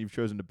season. You've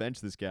chosen to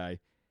bench this guy.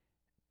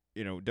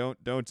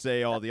 Don't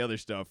say all the other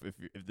stuff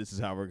if this is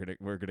how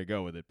we're gonna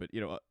go with it. But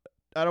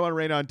I don't want to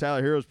rain on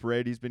Tyler Hero's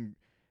parade. He's been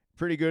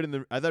pretty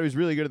good I thought he was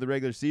really good in the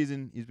regular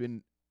season. He's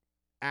been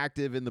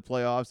active in the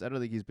playoffs. I don't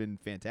think he's been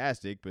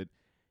fantastic, but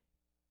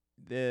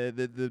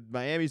the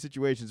Miami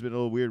situation's been a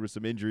little weird with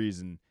some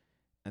injuries, and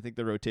I think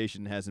the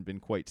rotation hasn't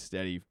been quite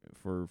steady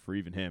for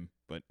even him.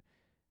 But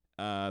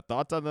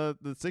thoughts on the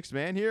 6th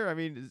man here? I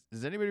mean,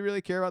 does anybody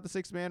really care about the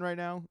 6th man right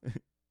now?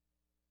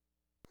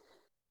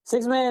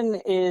 6th man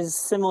is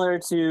similar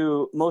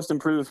to most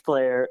improved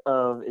player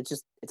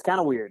it's kind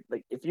of weird.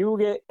 Like, if you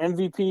get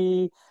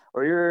MVP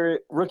or you're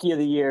rookie of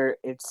the year,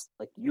 it's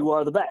like you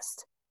are the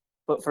best.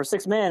 But for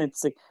 6th man,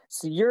 it's like,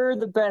 so you're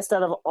the best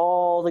out of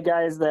all the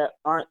guys that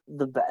aren't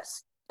the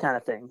best, kind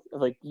of thing.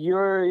 Like,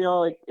 you're,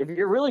 like, if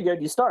you're really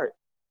good, you start.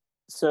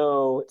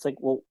 So it's like,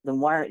 well, then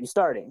why aren't you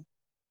starting?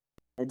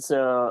 And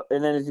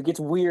then it gets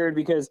weird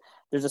because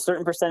there's a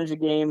certain percentage of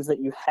games that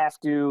you have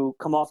to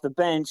come off the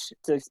bench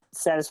to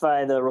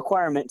satisfy the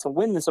requirement to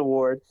win this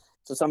award.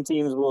 So some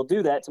teams will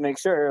do that to make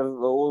sure,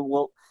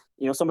 well,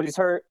 somebody's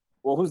hurt.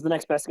 Well, who's the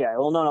next best guy?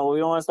 Well, no, we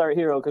don't want to start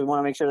Hero because we want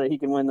to make sure that he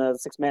can win the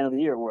 6th man of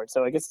the year award.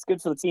 So I guess it's good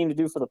for the team to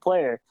do for the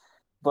player,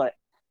 but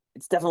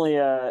it's definitely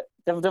a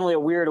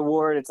weird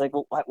award. It's like,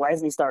 well, why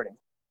isn't he starting?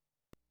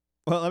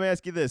 Well, let me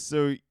ask you this.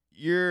 So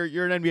you're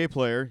an NBA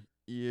player.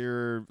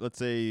 You're, let's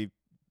say,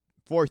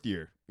 4th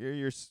year.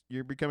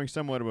 You're becoming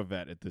somewhat of a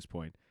vet at this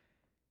point.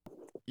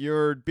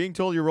 You're being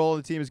told your role on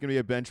the team is going to be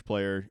a bench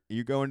player.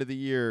 You go into the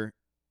year.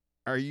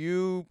 Are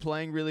you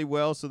playing really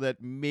well so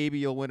that maybe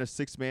you'll win a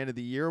 6th man of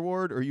the year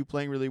award, or are you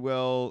playing really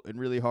well and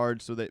really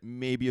hard so that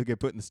maybe you'll get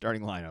put in the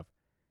starting lineup?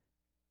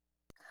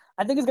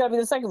 I think it's got to be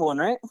the second one,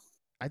 right?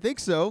 I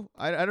think so.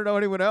 I don't know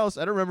anyone else.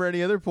 I don't remember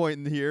any other point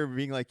in the year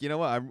being like, you know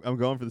what, I'm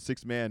going for the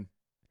 6th man.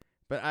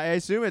 But I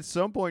assume at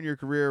some point in your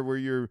career where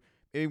you're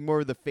maybe more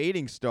of the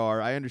fading star,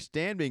 I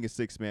understand being a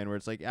 6th man where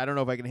it's like, I don't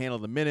know if I can handle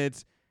the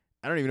minutes.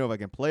 I don't even know if I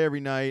can play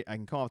every night. I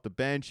can come off the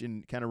bench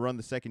and kind of run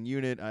the second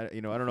unit. I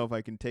don't know if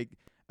I can take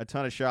a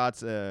ton of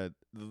shots,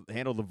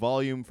 handle the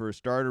volume for a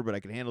starter, but I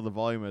can handle the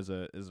volume as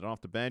an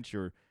off the bench.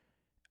 Or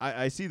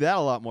I see that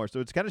a lot more. So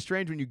it's kind of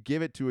strange when you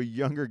give it to a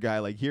younger guy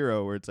like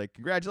Hero, where it's like,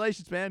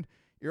 congratulations, man,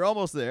 you're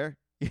almost there.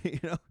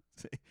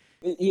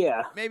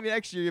 Yeah. Maybe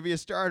next year you'll be a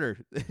starter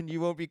and you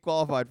won't be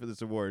qualified for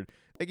this award.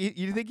 Like,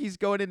 you think he's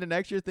going into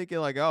next year thinking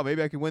like, oh,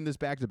 maybe I can win this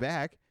back to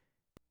back?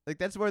 Like,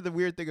 that's where the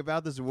weird thing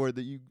about this award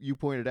that you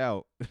pointed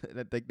out.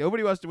 That, like,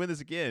 nobody wants to win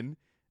this again.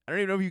 I don't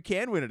even know if you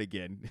can win it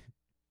again.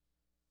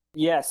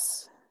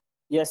 Yes,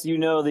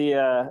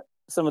 the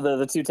some of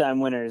the 2-time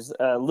winners.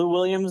 Lou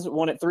Williams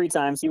won it 3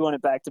 times. He won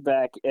it back to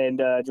back,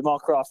 and Jamal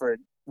Crawford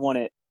won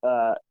it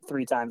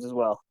 3 times as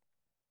well.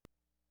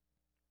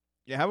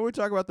 Yeah, how about we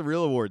talk about the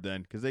real award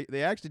then? Because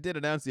they actually did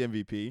announce the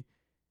MVP.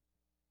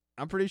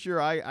 I'm pretty sure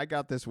I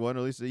got this one, or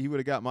at least he would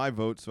have got my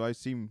vote. So I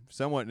seem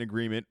somewhat in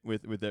agreement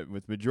with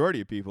majority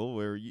of people.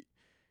 Where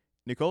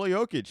Nikola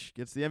Jokic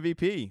gets the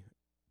MVP.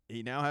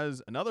 He now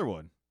has another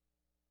one.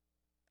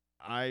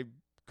 I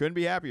couldn't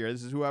be happier.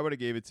 This is who I would have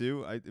gave it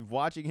to.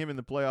 Watching him in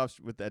the playoffs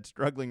with that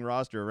struggling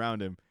roster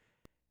around him,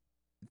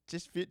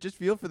 just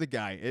feel for the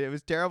guy. It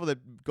was terrible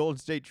that Golden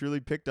State truly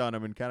picked on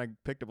him and kind of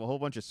picked up a whole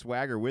bunch of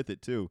swagger with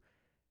it too.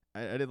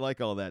 I didn't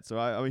like all that. So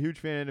I'm a huge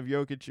fan of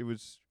Jokic. It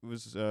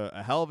was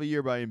a hell of a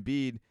year by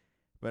Embiid,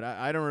 but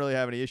I don't really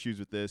have any issues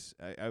with this.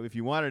 If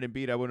you wanted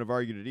Embiid, I wouldn't have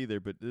argued it either.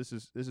 But this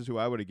is who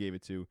I would have gave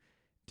it to.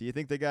 Do you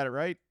think they got it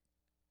right?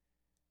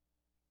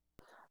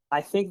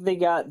 I think they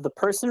got the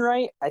person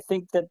right. I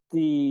think that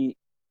the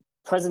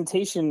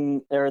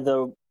presentation or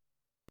the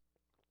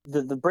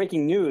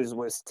breaking news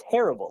was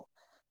terrible.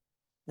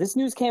 This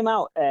news came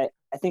out at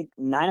I think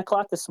 9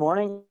 o'clock this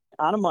morning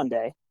on a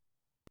Monday.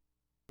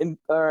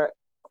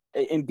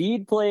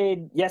 Embiid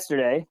played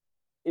yesterday.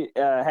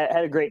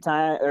 Had a great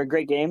time or a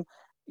great game.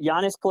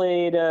 Giannis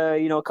played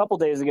a couple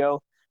days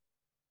ago.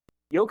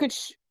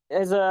 Jokic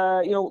has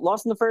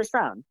lost in the first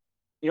round.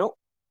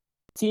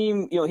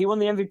 Team, he won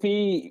the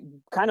MVP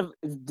kind of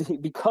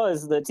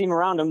because the team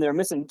around him, they're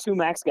missing two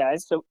max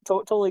guys. So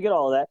totally get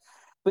all of that.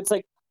 But it's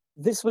like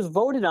this was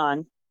voted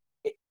on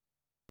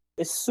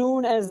as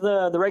soon as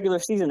the regular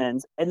season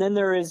ends, and then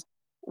there is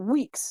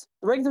weeks.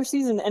 The regular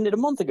season ended a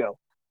month ago.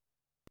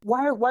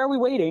 Why are we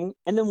waiting?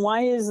 And then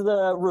why is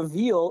the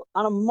reveal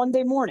on a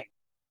Monday morning?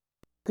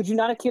 Could you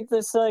not have kept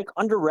this like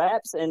under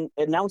wraps and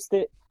announced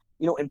it,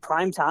 in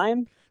prime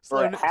time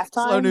or at halftime?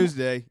 Slow news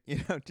day.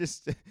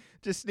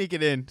 Just sneak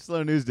it in.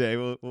 Slow news day.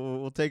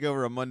 We'll take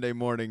over a Monday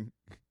morning.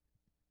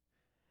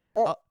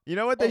 You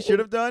know what they should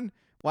have done?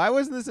 Why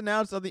wasn't this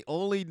announced on the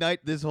only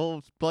night this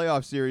whole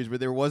playoff series where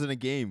there wasn't a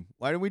game?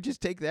 Why didn't we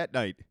just take that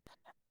night?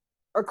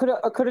 Or could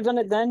have done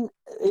it then.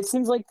 It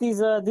seems like these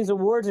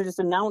awards are just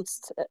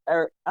announced,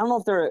 or I don't know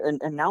if they're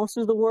announced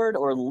as the word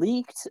or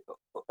leaked,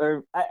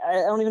 or I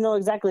don't even know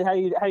exactly how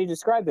you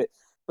describe it.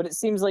 But it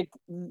seems like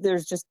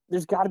there's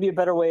got to be a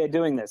better way of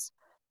doing this.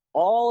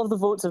 All of the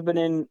votes have been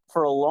in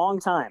for a long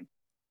time.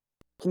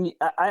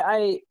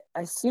 I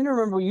seem to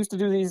remember we used to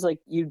do these, like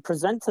you'd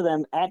present to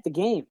them at the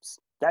games.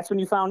 That's when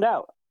you found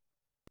out,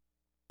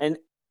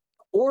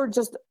 or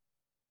just.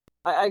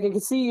 I can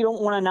see you don't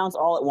want to announce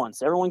all at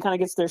once. Everyone kind of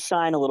gets their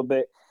shine a little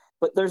bit,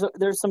 but there's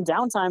some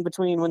downtime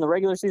between when the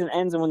regular season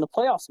ends and when the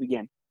playoffs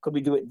begin. Could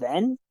we do it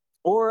then?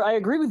 Or I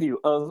agree with you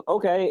of,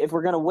 okay, if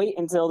we're going to wait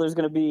until there's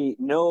going to be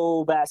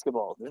no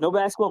basketball, there's no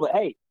basketball, but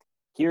hey,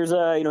 here's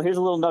a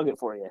little nugget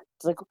for you.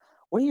 It's like,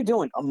 what are you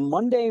doing? A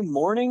Monday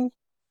morning?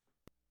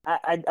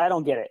 I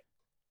don't get it.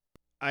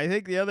 I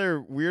think the other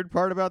weird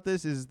part about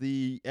this is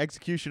the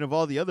execution of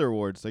all the other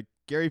awards. Like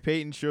Gary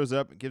Payton shows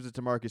up and gives it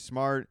to Marcus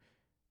Smart.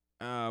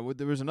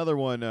 There was another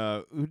one.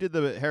 Who did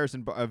the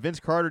Harrison? Vince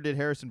Carter did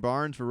Harrison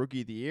Barnes for Rookie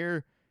of the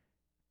Year,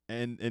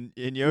 and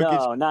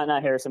Jokic. No,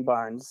 not Harrison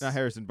Barnes. Not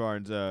Harrison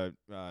Barnes.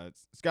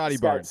 Scotty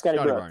Barnes. Scotty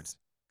Barnes.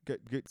 Good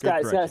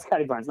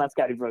Scotty Barnes, not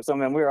Scotty Brooks. Oh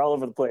man, we were all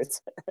over the place.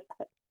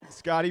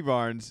 Scotty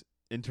Barnes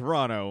in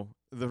Toronto,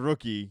 the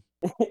rookie.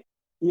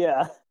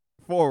 Yeah.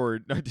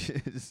 Forward.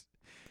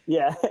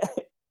 Yeah.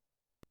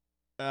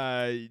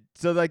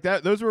 So like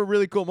that, those were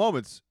really cool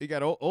moments. You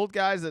got old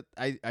guys that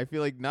I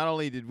feel like not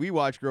only did we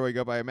watch growing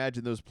up, I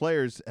imagine those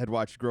players had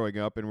watched growing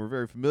up and were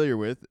very familiar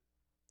with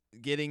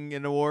getting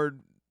an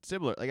award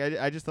similar. Like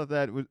I just thought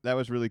that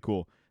was really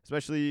cool.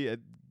 Especially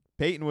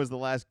Peyton was the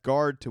last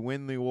guard to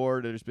win the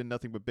award, and there's been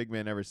nothing but big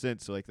man ever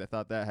since. So like I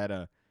thought that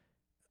had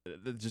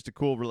just a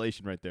cool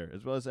relation right there,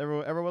 as well as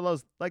everyone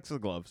else likes the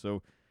glove.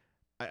 So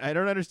I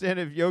don't understand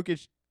if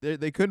Jokic.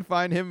 They couldn't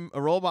find him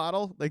a role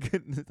model. They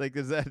couldn't, like,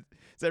 is that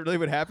really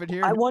what happened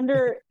here? I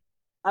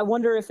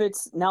wonder if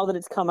it's now that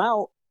it's come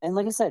out, and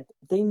like I said,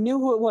 they knew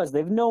who it was.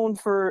 They've known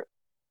for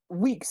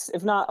weeks,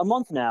 if not a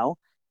month now,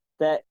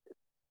 that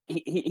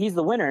he's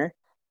the winner,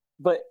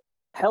 but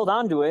held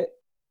on to it.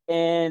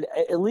 And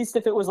at least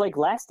if it was like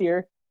last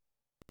year,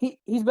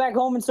 he's back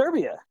home in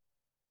Serbia.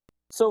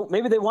 So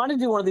maybe they want to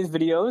do one of these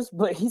videos,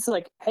 but he's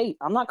like, hey,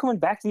 I'm not coming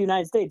back to the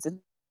United States.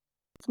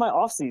 It's my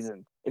off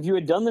season. If you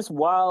had done this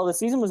while the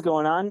season was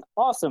going on,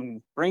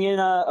 awesome. Bring in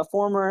a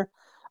former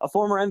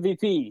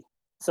MVP,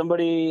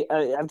 somebody.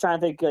 I'm trying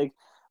to think. Like,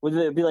 would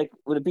it be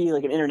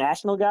like an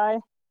international guy?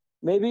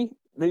 Maybe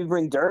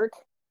bring Dirk.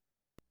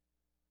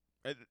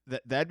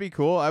 That'd be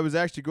cool. I was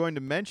actually going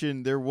to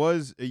mention there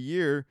was a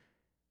year.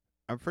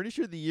 I'm pretty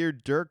sure the year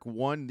Dirk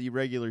won the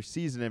regular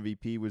season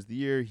MVP was the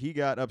year he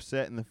got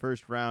upset in the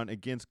first round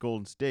against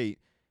Golden State.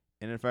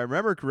 And if I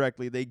remember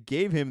correctly, they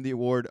gave him the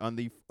award on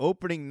the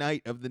opening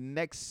night of the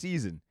next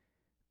season,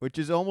 which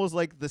is almost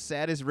like the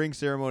saddest ring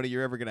ceremony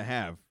you're ever going to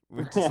have.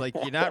 Which is like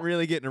you're not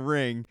really getting a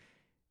ring.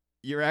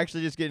 You're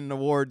actually just getting an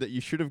award that you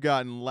should have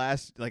gotten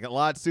a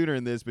lot sooner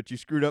in this, but you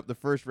screwed up the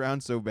first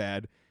round so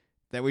bad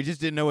that we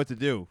just didn't know what to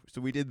do. So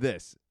we did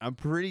this. I'm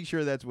pretty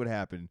sure that's what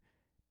happened,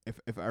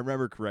 if I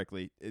remember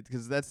correctly,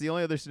 because that's the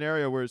only other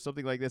scenario where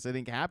something like this I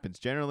think happens.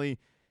 Generally,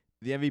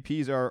 the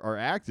MVPs are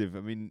active.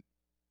 I mean,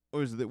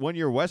 was the 1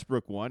 year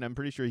Westbrook won? I'm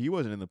pretty sure he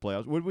wasn't in the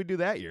playoffs. What did we do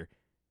that year?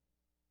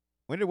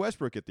 When did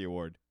Westbrook get the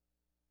award?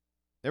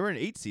 They were an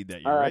 8 seed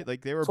that year, right?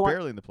 Like they were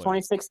barely in the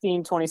playoffs.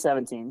 2016,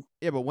 2017.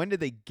 Yeah, but when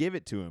did they give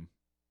it to him?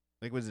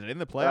 Like, was it in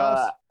the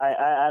playoffs?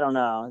 I don't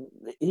know.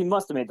 He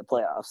must have made the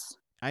playoffs.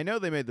 I know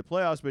they made the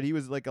playoffs, but he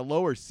was like a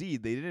lower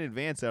seed. They didn't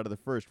advance out of the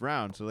first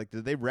round. So, like,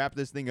 did they wrap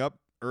this thing up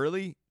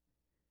early?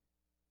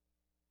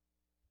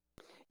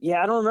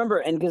 Yeah, I don't remember,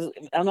 and because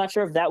I'm not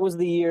sure if that was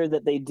the year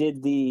that they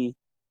did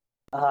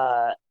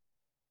uh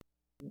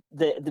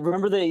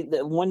remember the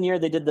one year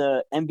they did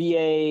the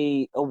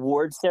NBA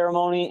award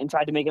ceremony and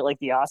tried to make it like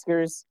the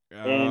Oscars,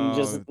 and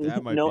just Oh,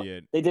 that might no, be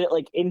it. they did it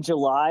like in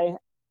July.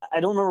 I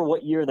don't remember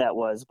what year that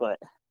was, but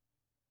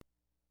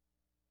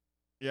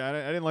Yeah, I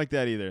didn't like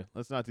that either.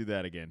 Let's not do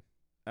that again.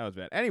 That was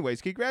bad.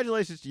 Anyways,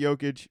 congratulations to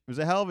Jokic. It was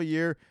a hell of a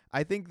year.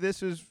 I think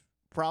this was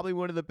probably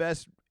one of the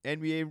best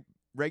NBA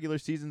regular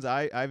seasons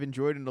I've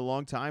enjoyed in a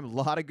long time. A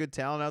lot of good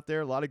talent out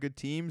there, a lot of good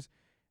teams.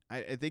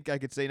 I think I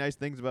could say nice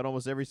things about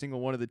almost every single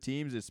one of the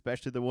teams,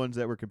 especially the ones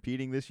that were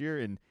competing this year.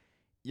 And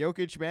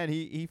Jokic, man,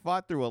 he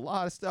fought through a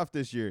lot of stuff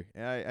this year.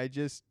 I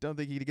just don't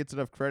think he gets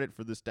enough credit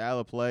for the style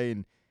of play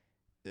and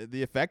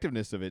the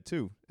effectiveness of it,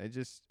 too.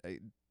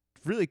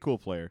 Really cool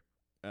player.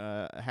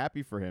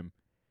 Happy for him.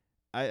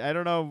 I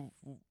don't know.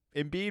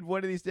 Embiid,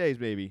 one of these days,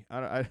 maybe.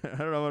 I don't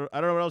know.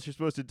 I don't know what else you're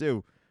supposed to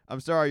do.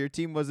 I'm sorry, your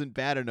team wasn't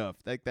bad enough.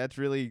 That's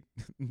really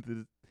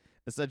the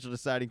essential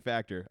deciding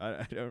factor.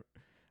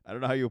 I don't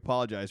know how you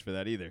apologize for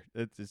that either.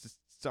 It's just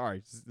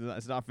sorry.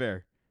 It's not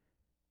fair.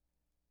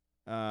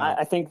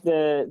 I think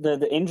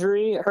the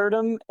injury hurt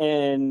him,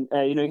 and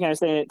you're kind of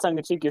saying it tongue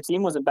in cheek. Your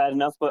team wasn't bad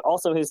enough, but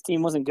also his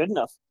team wasn't good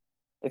enough.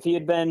 If he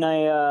had been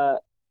a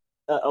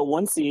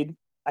one seed,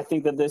 I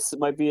think that this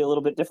might be a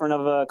little bit different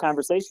of a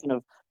conversation.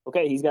 Of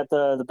okay, he's got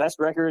the best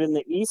record in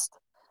the East,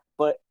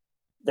 but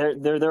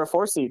they're a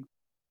four seed.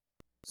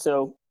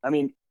 So I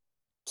mean,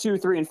 2,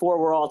 3, and 4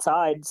 were all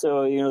tied.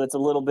 So that's a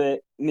little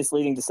bit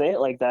misleading to say it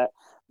like that.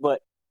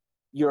 But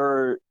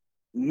your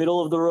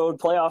middle of the road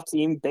playoff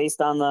team based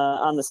on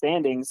the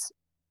standings.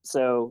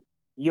 So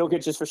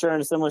Jokic is for sure in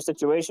a similar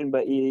situation,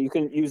 but you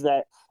couldn't use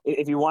that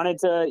if you wanted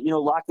to.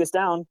 Lock this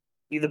down.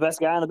 Be the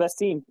best guy on the best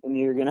team, and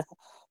you're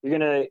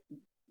gonna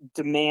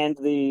demand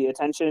the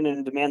attention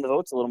and demand the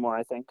votes a little more,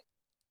 I think.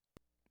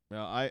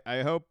 Well,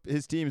 I hope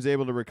his team's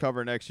able to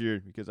recover next year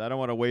because I don't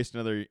want to waste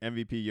another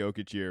MVP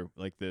Jokic year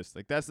like this.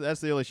 Like that's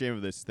the only shame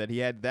of this, that he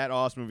had that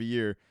awesome of a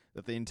year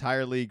that the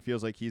entire league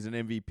feels like he's an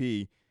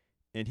MVP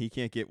and he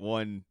can't get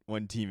one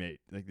teammate.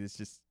 Like this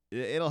just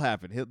it'll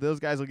happen.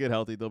 Those guys will get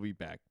healthy, they'll be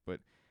back.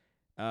 But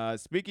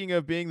speaking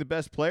of being the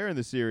best player in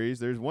the series,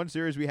 there's one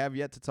series we have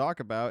yet to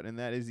talk about, and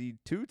that is the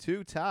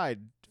 2-2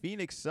 tied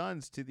Phoenix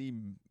Suns to the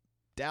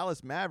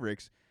Dallas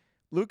Mavericks.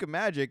 Luka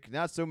Magic,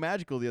 not so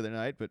magical the other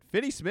night, but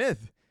Finney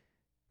Smith,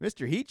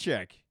 Mr. Heat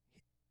Check,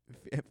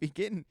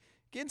 getting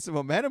some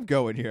momentum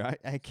going here.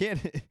 I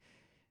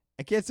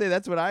can't say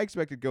that's what I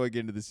expected going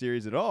into the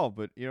series at all.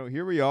 But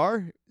here we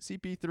are.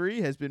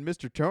 CP3 has been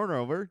Mr.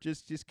 Turnover.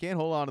 Just can't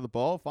hold on to the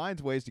ball.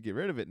 Finds ways to get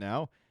rid of it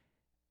now.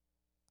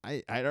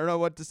 I don't know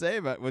what to say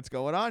about what's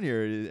going on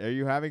here. Are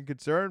you having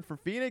concern for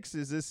Phoenix?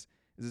 Is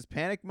this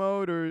panic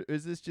mode, or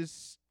is this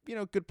just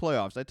good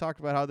playoffs? I talked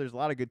about how there's a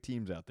lot of good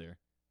teams out there.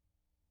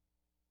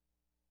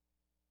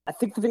 I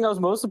think the thing I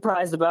was most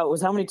surprised about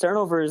was how many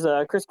turnovers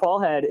Chris Paul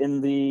had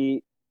in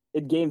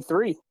Game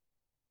 3.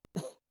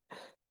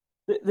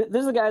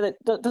 This is a guy that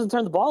doesn't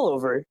turn the ball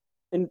over.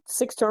 And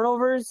 6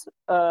 turnovers.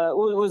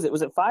 What was it?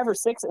 Was it 5 or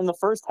 6 in the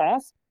first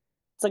half?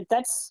 It's like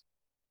it's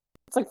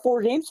like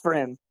 4 games for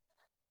him.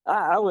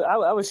 I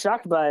was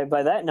shocked by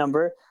that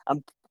number.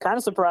 I'm kind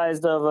of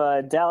surprised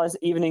of Dallas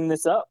evening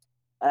this up.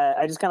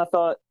 I just kind of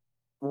thought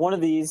one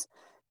of these,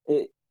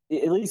 at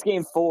least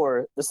Game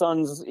 4, the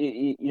Suns.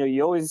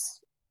 You always,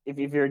 if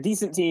you're a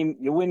decent team,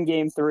 you win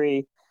Game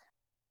 3.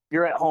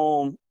 You're at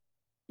home.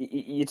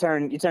 You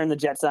turn the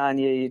Jets on.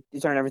 You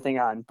turn everything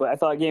on. But I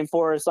thought Game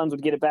 4, Suns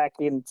would get it back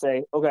and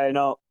say, okay,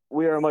 no,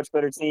 we are a much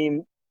better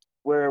team.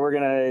 We're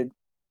gonna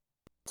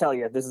tell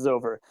you this is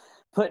over.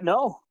 But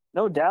no,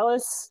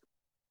 Dallas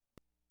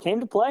came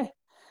to play,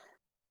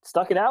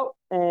 stuck it out,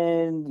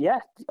 and yeah,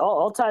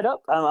 all tied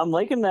up. I'm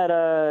liking that.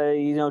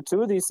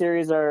 2 of these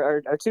series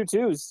are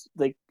 2-2s.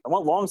 Like I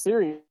want long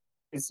series.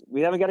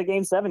 We haven't got a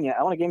Game 7 yet.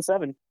 I want a Game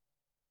 7.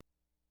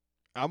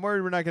 I'm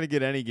worried we're not going to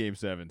get any Game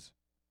 7s.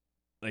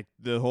 Like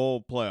the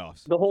whole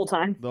playoffs. The whole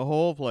time? The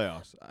whole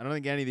playoffs. I don't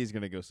think any of these are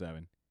going to go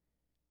 7.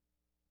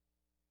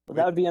 Well,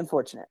 that would be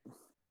unfortunate.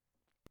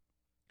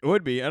 It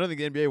would be. I don't think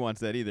the NBA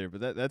wants that either,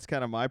 but that's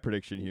kind of my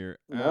prediction here.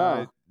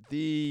 Wow.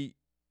 The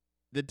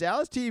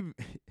Dallas team,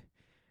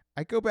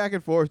 I go back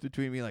and forth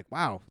between me like,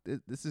 wow,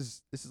 this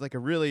is like a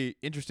really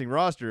interesting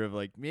roster of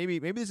like maybe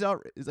this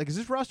is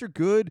this roster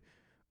good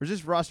or is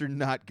this roster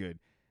not good?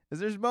 Because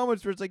there's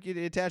moments where it's like you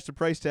attach the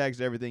price tags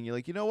to everything. You're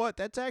like, you know what?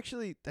 That's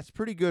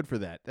pretty good for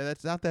that.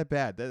 That's not that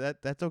bad.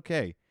 That's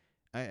okay.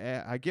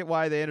 I get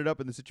why they ended up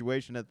in the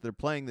situation that they're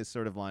playing this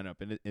sort of lineup,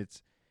 and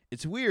it's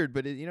weird,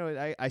 but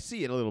I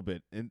see it a little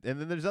bit. And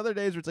then there's other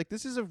days where it's like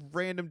this is a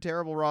random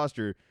terrible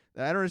roster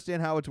that I don't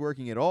understand how it's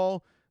working at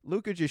all.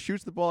 Luka just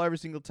shoots the ball every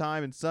single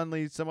time, and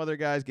suddenly some other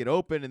guys get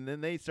open, and then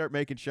they start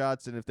making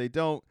shots, and if they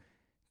don't,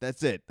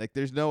 that's it. Like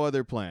there's no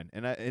other plan.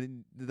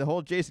 And the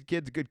whole Jason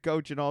Kidd's a good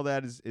coach and all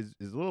that is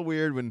a little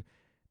weird when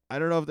I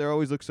don't know if they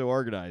always look so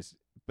organized.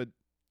 But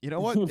you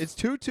know what? It's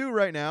 2-2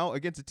 right now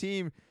against a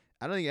team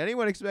I don't think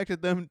anyone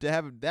expected them to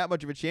have that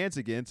much of a chance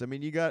against. I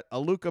mean, you got a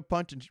Luka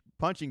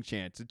punching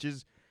chance, which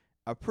is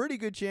a pretty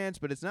good chance,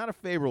 but it's not a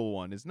favorable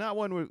one. It's not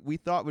one we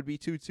thought would be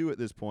 2-2 at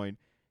this point.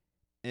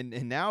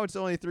 And now it's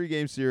only a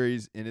 3-game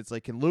series, and it's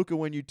like, can Luka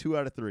win you 2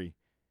 out of 3?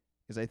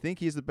 Because I think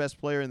he's the best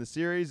player in the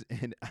series,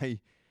 and I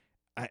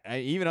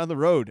even on the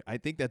road, I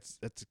think that's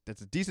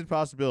a decent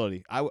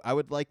possibility. I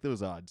would like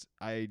those odds.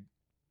 I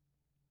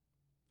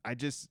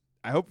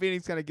hope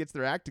Phoenix kind of gets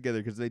their act together,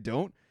 because they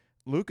don't.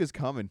 Luka's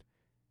coming.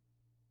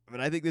 But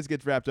I think this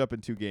gets wrapped up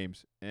in 2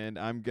 games, and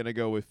I'm gonna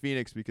go with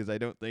Phoenix because I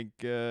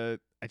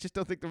just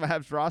don't think the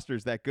Mavs roster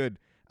is that good.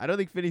 I don't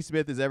think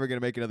Finney-Smith is ever gonna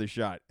make another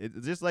shot.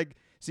 It's just like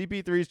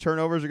CP3's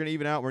turnovers are gonna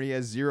even out where he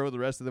has 0 the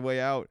rest of the way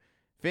out.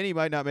 Finney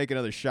might not make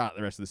another shot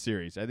the rest of the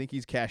series. I think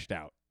he's cashed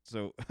out.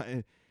 So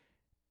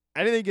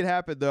anything could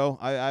happen, though.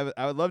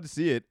 I would love to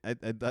see it.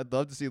 I'd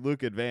love to see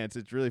Luka advance.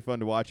 It's really fun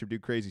to watch him do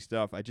crazy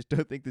stuff. I just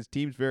don't think this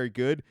team's very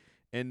good,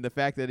 and the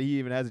fact that he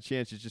even has a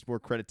chance is just more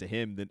credit to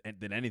him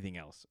than anything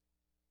else.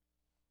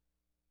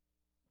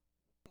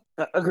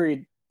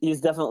 Agreed.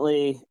 He's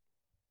definitely.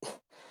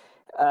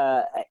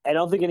 I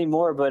don't think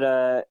anymore,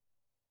 but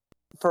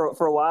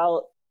for a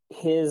while,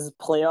 his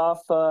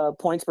playoff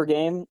points per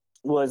game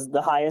was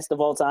the highest of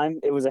all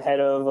time. It was ahead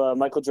of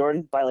Michael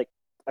Jordan by like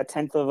a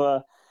tenth of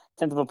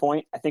a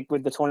point. I think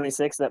with the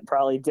 26, that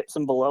probably dips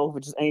him below,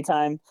 which is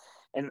anytime.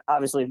 And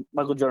obviously,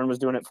 Michael Jordan was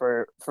doing it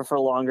for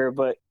longer.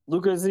 But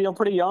Luka's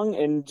pretty young,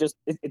 and just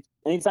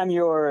anytime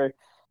you're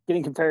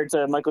getting compared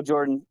to Michael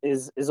Jordan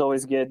is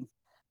always good.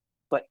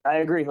 But I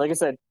agree. Like I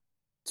said,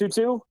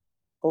 2-2.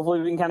 Hopefully,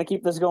 we can kind of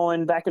keep this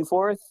going back and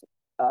forth.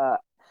 A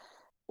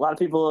lot of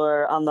people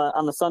are on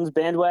the Suns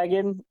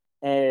bandwagon,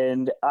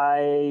 and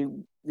I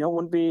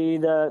wouldn't be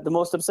the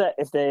most upset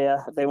if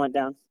they went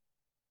down.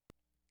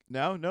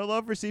 No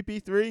love for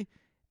CP3.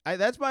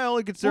 That's my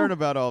only concern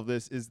about all of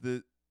this is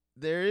that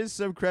there is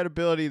some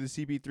credibility to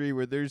CP3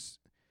 where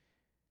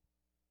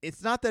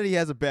it's not that he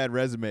has a bad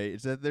resume.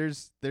 It's that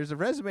there's a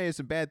resume of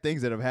some bad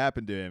things that have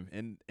happened to him,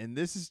 and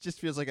this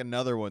just feels like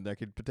another one that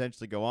could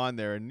potentially go on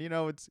there. And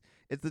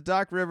it's the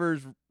Doc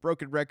Rivers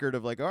broken record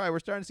of like, all right, we're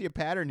starting to see a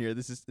pattern here.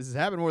 This has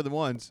happened more than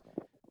once.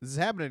 This is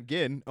happening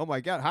again. Oh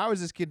my God, how does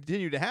this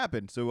continue to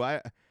happen? So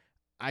I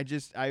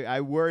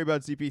worry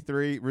about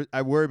CP3.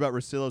 I worry about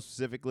Russillo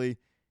specifically.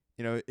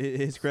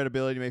 His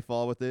credibility may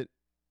fall with it,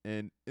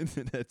 and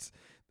that's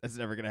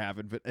never gonna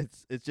happen. But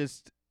it's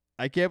just.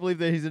 I can't believe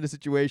that he's in a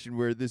situation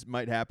where this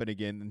might happen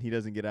again and he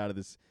doesn't get out of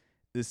this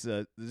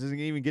doesn't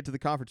even get to the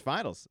conference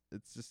finals.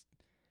 It's just,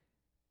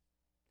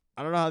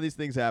 I don't know how these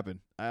things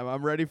happen.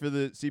 I'm ready for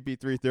the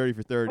CP3 30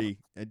 for 30.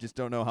 I just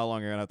don't know how long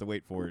I'm going to have to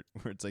wait for it,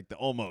 where it's like the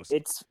almost.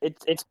 It's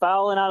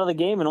fouling out of the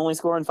game and only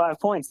scoring 5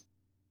 points.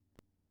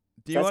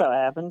 That's how it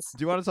happens.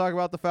 Do you want to talk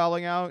about the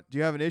fouling out? Do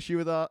you have an issue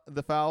with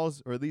the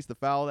fouls, or at least the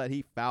foul that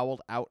he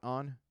fouled out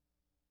on?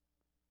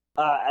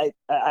 I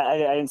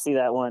didn't see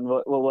that one.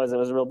 What was it?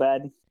 Was it real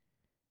bad?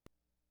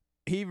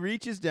 He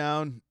reaches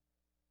down.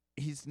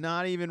 He's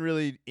not even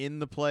really in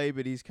the play,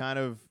 but he's kind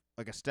of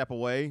like a step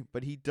away.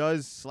 But he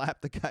does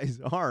slap the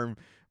guy's arm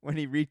when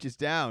he reaches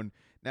down.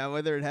 Now,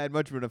 whether it had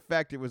much of an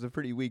effect, it was a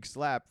pretty weak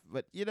slap.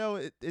 But,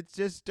 it's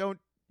just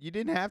you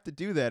didn't have to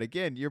do that.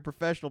 Again, you're a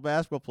professional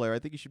basketball player. I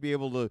think you should be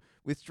able to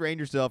restrain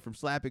yourself from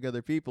slapping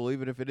other people,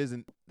 even if it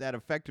isn't that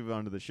effective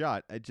onto the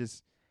shot.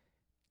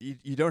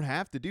 You don't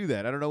have to do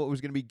that. I don't know what was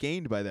going to be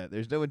gained by that.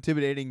 There's no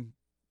intimidating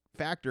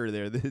factor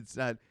there. It's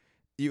not.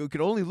 You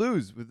could only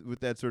lose with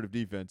that sort of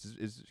defense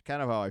is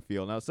kind of how I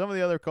feel. Now, some of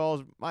the other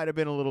calls might have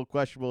been a little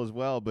questionable as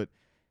well, but,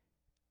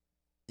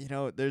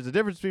 there's a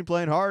difference between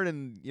playing hard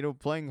and,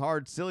 playing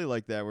hard silly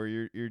like that, where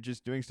you're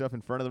just doing stuff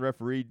in front of the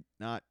referee,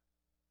 not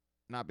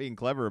being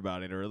clever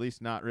about it, or at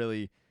least not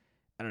really,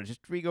 I don't know,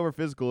 just being over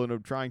physical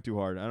and trying too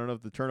hard. I don't know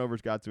if the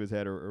turnovers got to his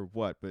head or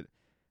what, but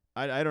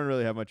I don't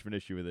really have much of an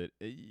issue with it.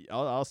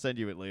 I'll send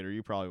you it later.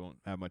 You probably won't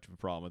have much of a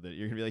problem with it.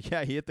 You're going to be like,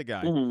 yeah, he hit the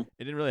guy. Mm-hmm.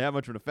 It didn't really have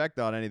much of an effect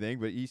on anything,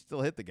 but he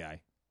still hit the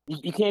guy.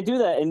 You can't do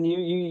that, and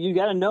you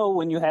got to know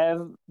when you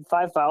have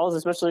 5 fouls,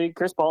 especially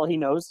Chris Paul. He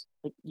knows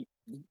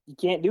you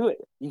can't do it.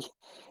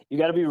 You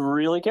got to be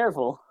really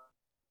careful.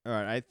 All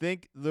right, I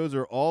think those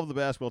are all of the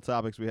basketball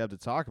topics we have to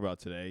talk about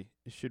today.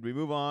 Should we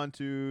move on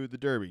to the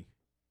Derby?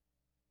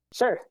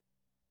 Sure.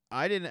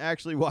 I didn't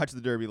actually watch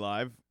the Derby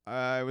live.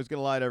 I was going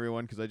to lie to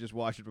everyone because I just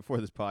watched it before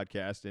this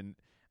podcast, and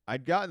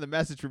I'd gotten the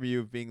message from you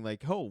of being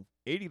like, 80-1.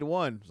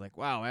 I was like,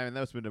 wow, man, that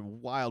must have been a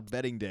wild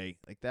betting day.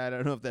 Like that, I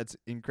don't know if that's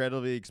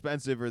incredibly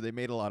expensive or they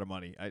made a lot of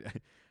money.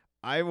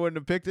 I wouldn't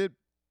have picked it,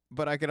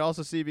 but I could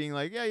also see being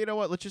like, yeah, you know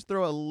what? Let's just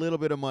throw a little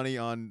bit of money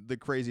on the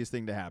craziest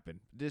thing to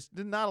happen. Just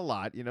not a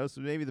lot, so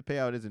maybe the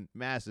payout isn't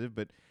massive,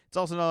 but it's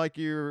also not like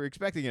you're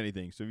expecting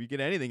anything. So if you get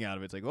anything out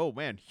of it, it's like, oh,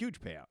 man, huge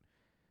payout.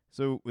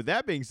 So with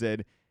that being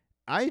said,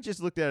 I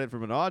just looked at it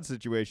from an odd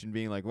situation,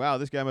 being like, wow,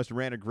 this guy must have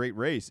ran a great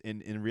race.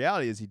 And in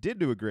reality, he did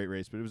do a great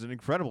race, but it was an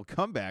incredible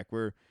comeback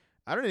where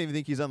I don't even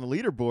think he's on the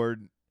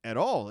leaderboard at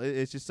all.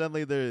 It's just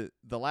suddenly the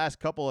last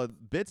couple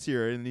of bits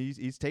here, and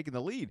he's taking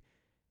the lead.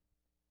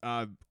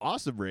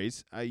 Awesome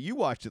race. You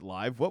watched it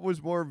live. What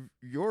was more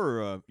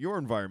of your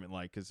environment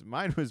like? Because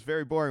mine was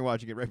very boring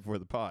watching it right before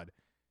the pod.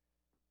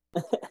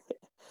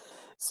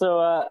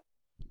 So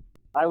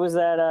I was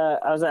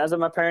at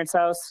my parents'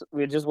 house.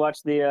 We had just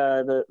watched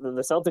the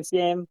Celtics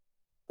game,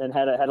 then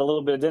had a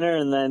little bit of dinner,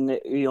 and then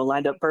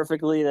lined up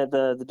perfectly that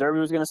the Derby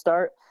was going to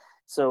start.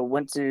 So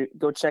went to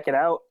go check it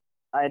out.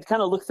 I had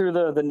kind of looked through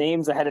the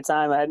names ahead of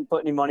time. I hadn't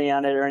put any money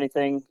on it or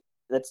anything.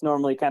 That's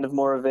normally kind of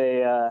more of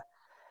a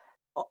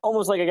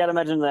almost like I got to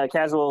imagine the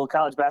casual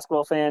college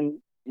basketball fan.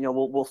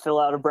 Will fill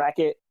out a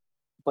bracket,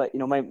 but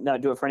might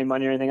not do it for any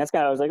money or anything. That's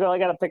kind of I was like, well, I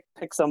got to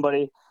pick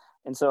somebody,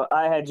 and so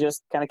I had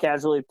just kind of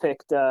casually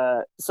picked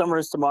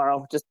Summers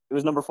tomorrow. Just it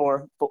was number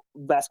 4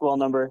 basketball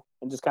number,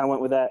 and just kind of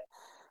went with that.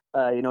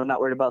 Not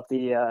worried about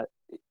the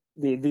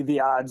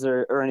odds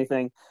or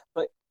anything.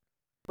 But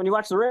when you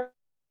watch the race,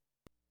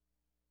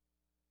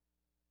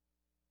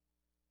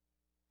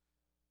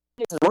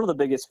 it's one of the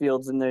biggest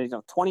fields, and there's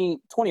 20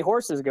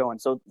 horses going,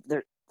 so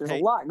there's a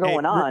lot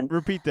going on.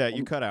 Repeat that.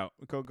 You cut out.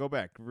 Go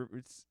back.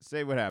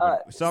 Say what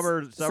happened.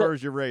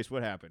 Summers, your race.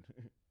 What happened?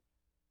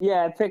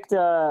 Yeah, I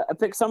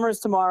picked Summers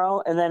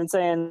tomorrow, and then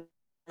saying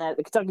that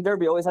the Kentucky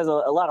Derby always has a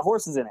lot of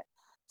horses in it.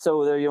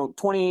 So there,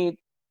 20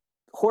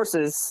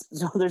 horses.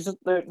 So there's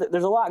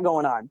a lot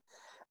going on,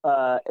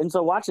 and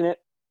so watching it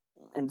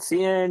and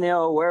seeing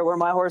where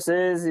my horse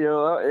is.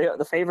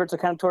 The favorites are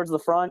kind of towards the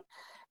front,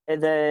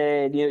 and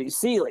then you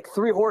see like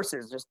 3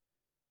 horses just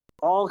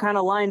all kind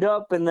of lined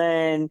up, and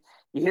then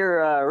you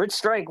hear Rich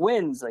Strike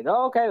wins. Like,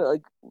 oh, okay,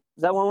 like is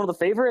that one of the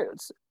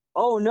favorites?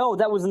 Oh no,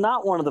 that was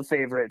not one of the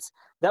favorites.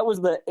 That was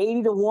the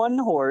 80-1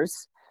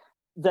 horse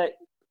that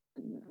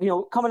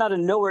coming out of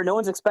nowhere. No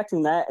one's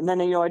expecting that. And then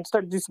I'd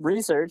start to do some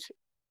research,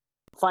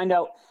 find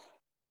out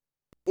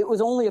it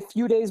was only a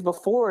few days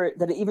before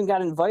that it even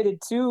got invited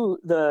to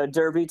the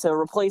Derby to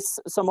replace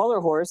some other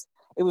horse.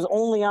 It was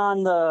only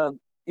on the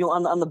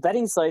on the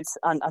betting sites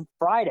on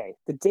Friday,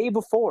 the day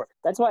before.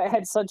 That's why I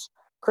had such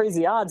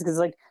crazy odds, because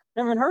like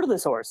never even heard of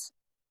this horse.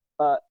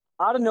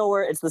 Out of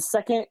nowhere, it's the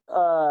second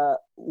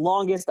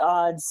longest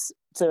odds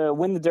to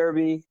win the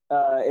Derby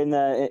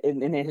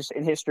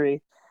in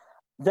history.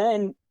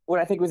 Then what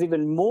I think was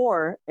even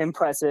more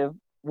impressive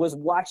was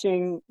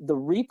watching the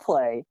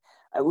replay.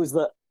 It was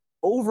the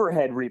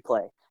overhead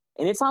replay,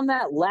 and it's on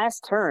that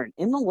last turn.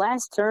 In the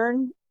last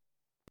turn,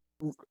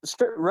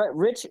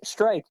 Rich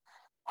Strike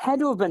had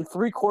to have been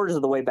 3/4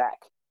 of the way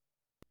back.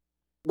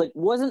 Like,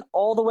 wasn't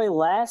all the way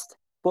last,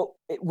 but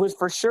it was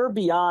for sure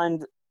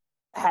beyond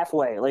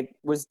halfway. Like,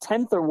 was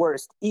 10th or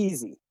worse,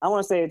 easy. I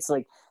want to say it's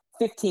like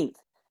 15th,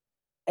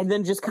 and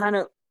then just kind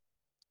of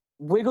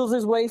wiggles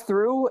his way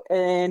through,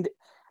 and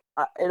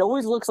it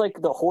always looks like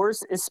the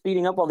horse is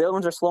speeding up while the other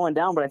ones are slowing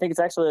down, but I think it's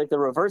actually like the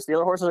reverse. The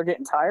other horses are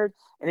getting tired,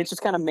 and it's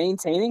just kind of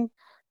maintaining.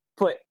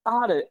 But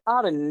out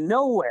of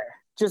nowhere,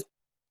 just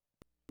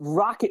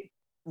rocket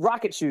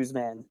shoes,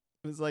 man.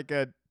 It was like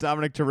a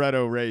Dominic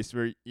Toretto race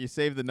where you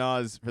save the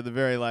nose for the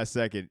very last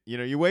second.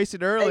 You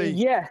wasted early.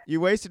 Yeah.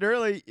 You wasted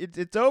early.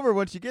 It's over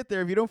once you get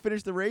there. If you don't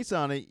finish the race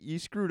on it, you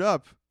screwed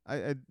up.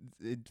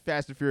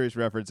 Fast and Furious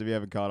reference if you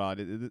haven't caught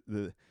on.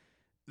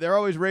 They're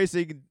always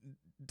racing.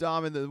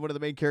 Dom and one of the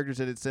main characters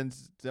said it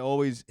sends to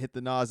always hit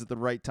the nose at the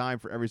right time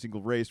for every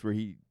single race, where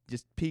he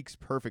just peaks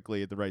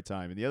perfectly at the right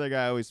time, and the other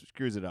guy always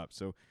screws it up.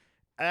 So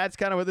that's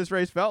kind of what this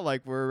race felt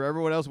like, where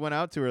everyone else went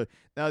out to her.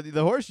 Now,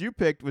 the horse you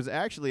picked was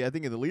actually, I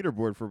think, in the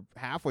leaderboard for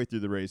halfway through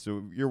the race.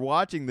 So you're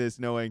watching this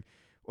knowing,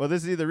 well,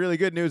 this is either really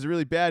good news or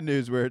really bad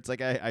news, where it's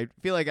like I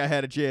feel like I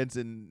had a chance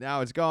and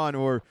now it's gone,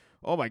 or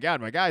oh my God,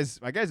 my guy's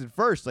in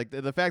first. Like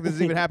the fact this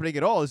is even happening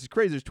at all, this is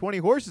crazy. There's 20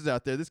 horses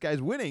out there. This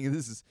guy's winning. And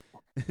this is,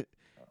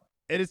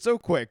 and it's so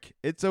quick.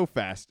 It's so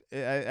fast.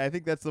 I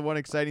think that's the one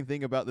exciting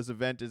thing about this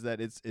event, is that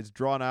it's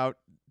drawn out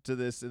to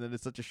this, and then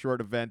it's such a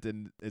short event,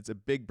 and it's a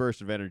big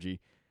burst of energy.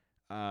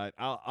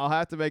 I'll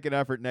have to make an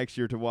effort next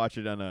year to watch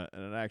it on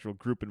an actual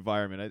group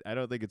environment. I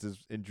don't think it's as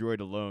enjoyed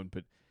alone,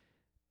 but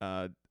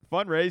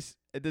fun race.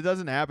 It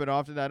doesn't happen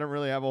often. I don't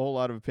really have a whole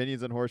lot of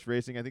opinions on horse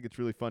racing. I think it's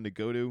really fun to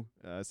go to.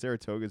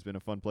 Saratoga has been a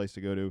fun place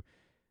to go to.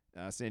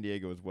 San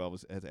Diego as well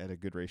has had a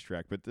good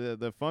racetrack. But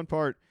the fun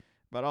part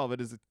about all of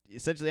it is that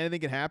essentially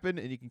anything can happen,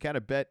 and you can kind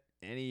of bet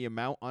any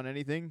amount on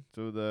anything.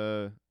 So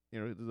the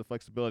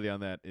flexibility on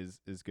that is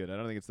good. I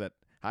don't think it's that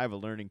high of a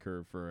learning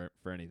curve for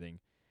anything.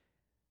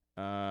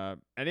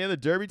 Any other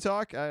Derby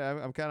talk?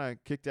 I'm kind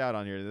of kicked out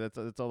on here.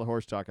 That's all the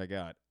horse talk I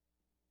got.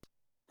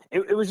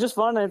 It was just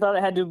fun. I thought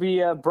it had to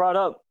be brought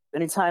up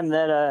anytime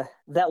that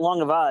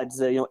long of odds.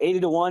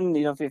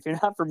 80-1. If you're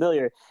not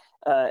familiar,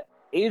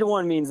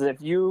 80-1 means that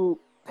if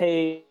you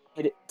paid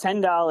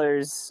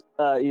 $10,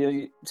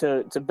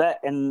 to bet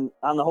and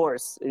on the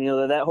horse,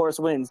 that horse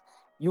wins,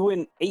 you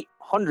win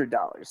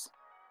 $800.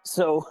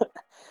 So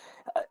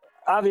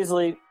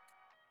obviously,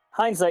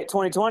 hindsight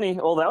 2020.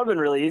 Well, that would have been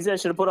really easy. I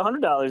should have put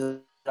 $100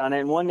 on it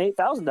and won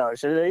 $8,000.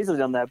 Should have easily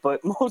done that.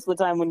 But most of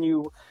the time, when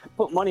you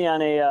put money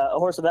on a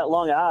horse with that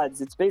long odds,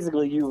 it's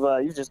basically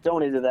you've just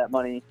donated that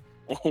money,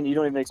 and you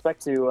don't even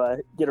expect to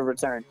get a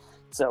return.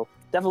 So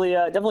definitely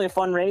a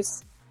fun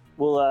race.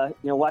 We'll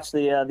watch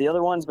the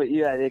other ones, but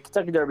yeah, the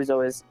Kentucky Derby is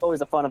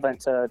always a fun event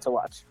to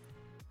watch.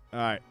 All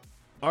right,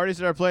 already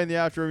started playing the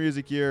outro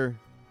music here.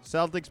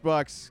 Celtics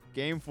Bucks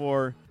Game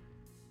 4.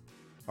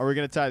 Or are we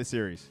going to tie the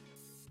series?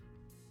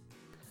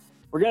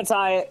 We're going to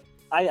tie it.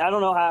 I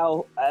don't know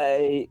how.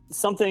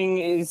 Something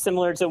is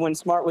similar to when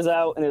Smart was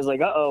out, and it was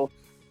like,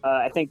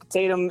 I think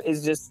Tatum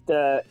is just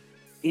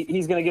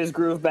he's going to get his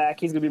groove back.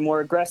 He's going to be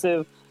more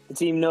aggressive. The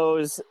team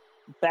knows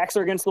backs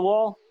are against the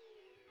wall.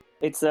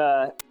 It's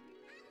I'm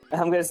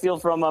going to steal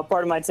from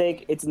part of my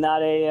take. It's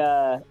not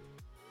a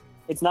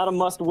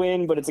must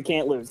win, but it's a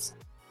can't lose.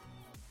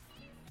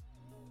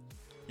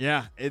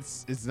 Yeah,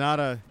 it's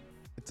an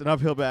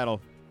uphill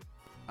battle.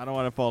 I don't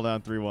want to fall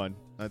down 3-1.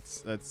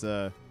 That's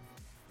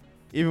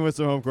even with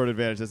some home court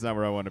advantage, that's not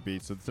where I want to be.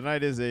 So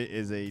tonight is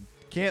a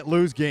can't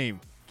lose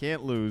game.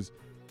 Can't lose.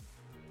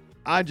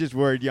 I'm just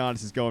worried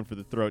Giannis is going for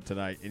the throat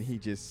tonight, and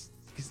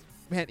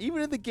man,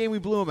 even in the game we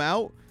blew him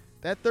out,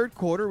 that third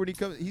quarter when he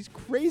comes, he's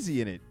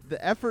crazy in it.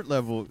 The effort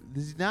level,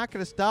 he's not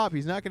going to stop.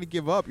 He's not going to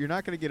give up. You're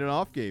not going to get an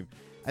off game.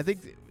 I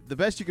think the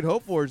best you could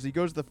hope for is he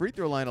goes to the free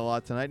throw line a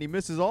lot tonight, and he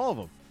misses all of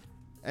them.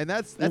 And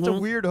that's a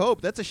weird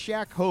hope. That's a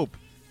Shaq hope.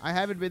 I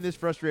haven't been this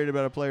frustrated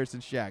about a player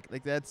since Shaq.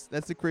 Like that's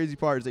the crazy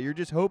part is that you're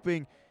just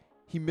hoping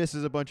he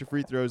misses a bunch of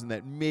free throws and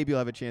that maybe he'll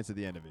have a chance at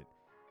the end of it.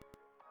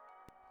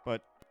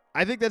 But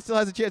I think that still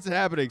has a chance of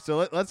happening.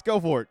 So let's go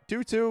for it.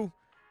 2-2,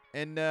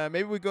 and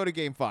maybe we go to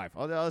Game 5.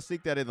 I'll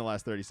sneak that in the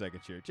last 30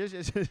 seconds here.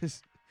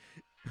 Just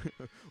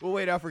we'll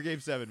wait out for Game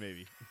 7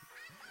 maybe.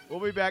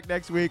 We'll be back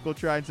next week. We'll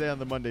try and stay on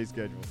the Monday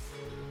schedule.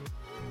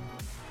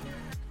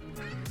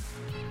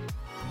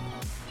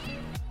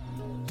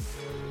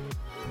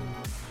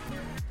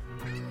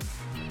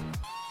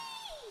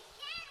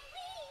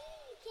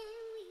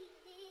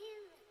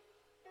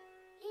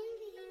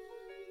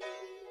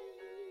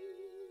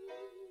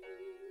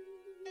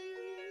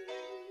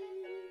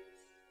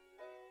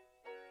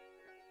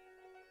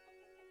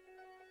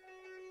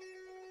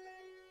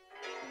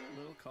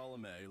 Little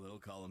column A, little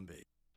column B.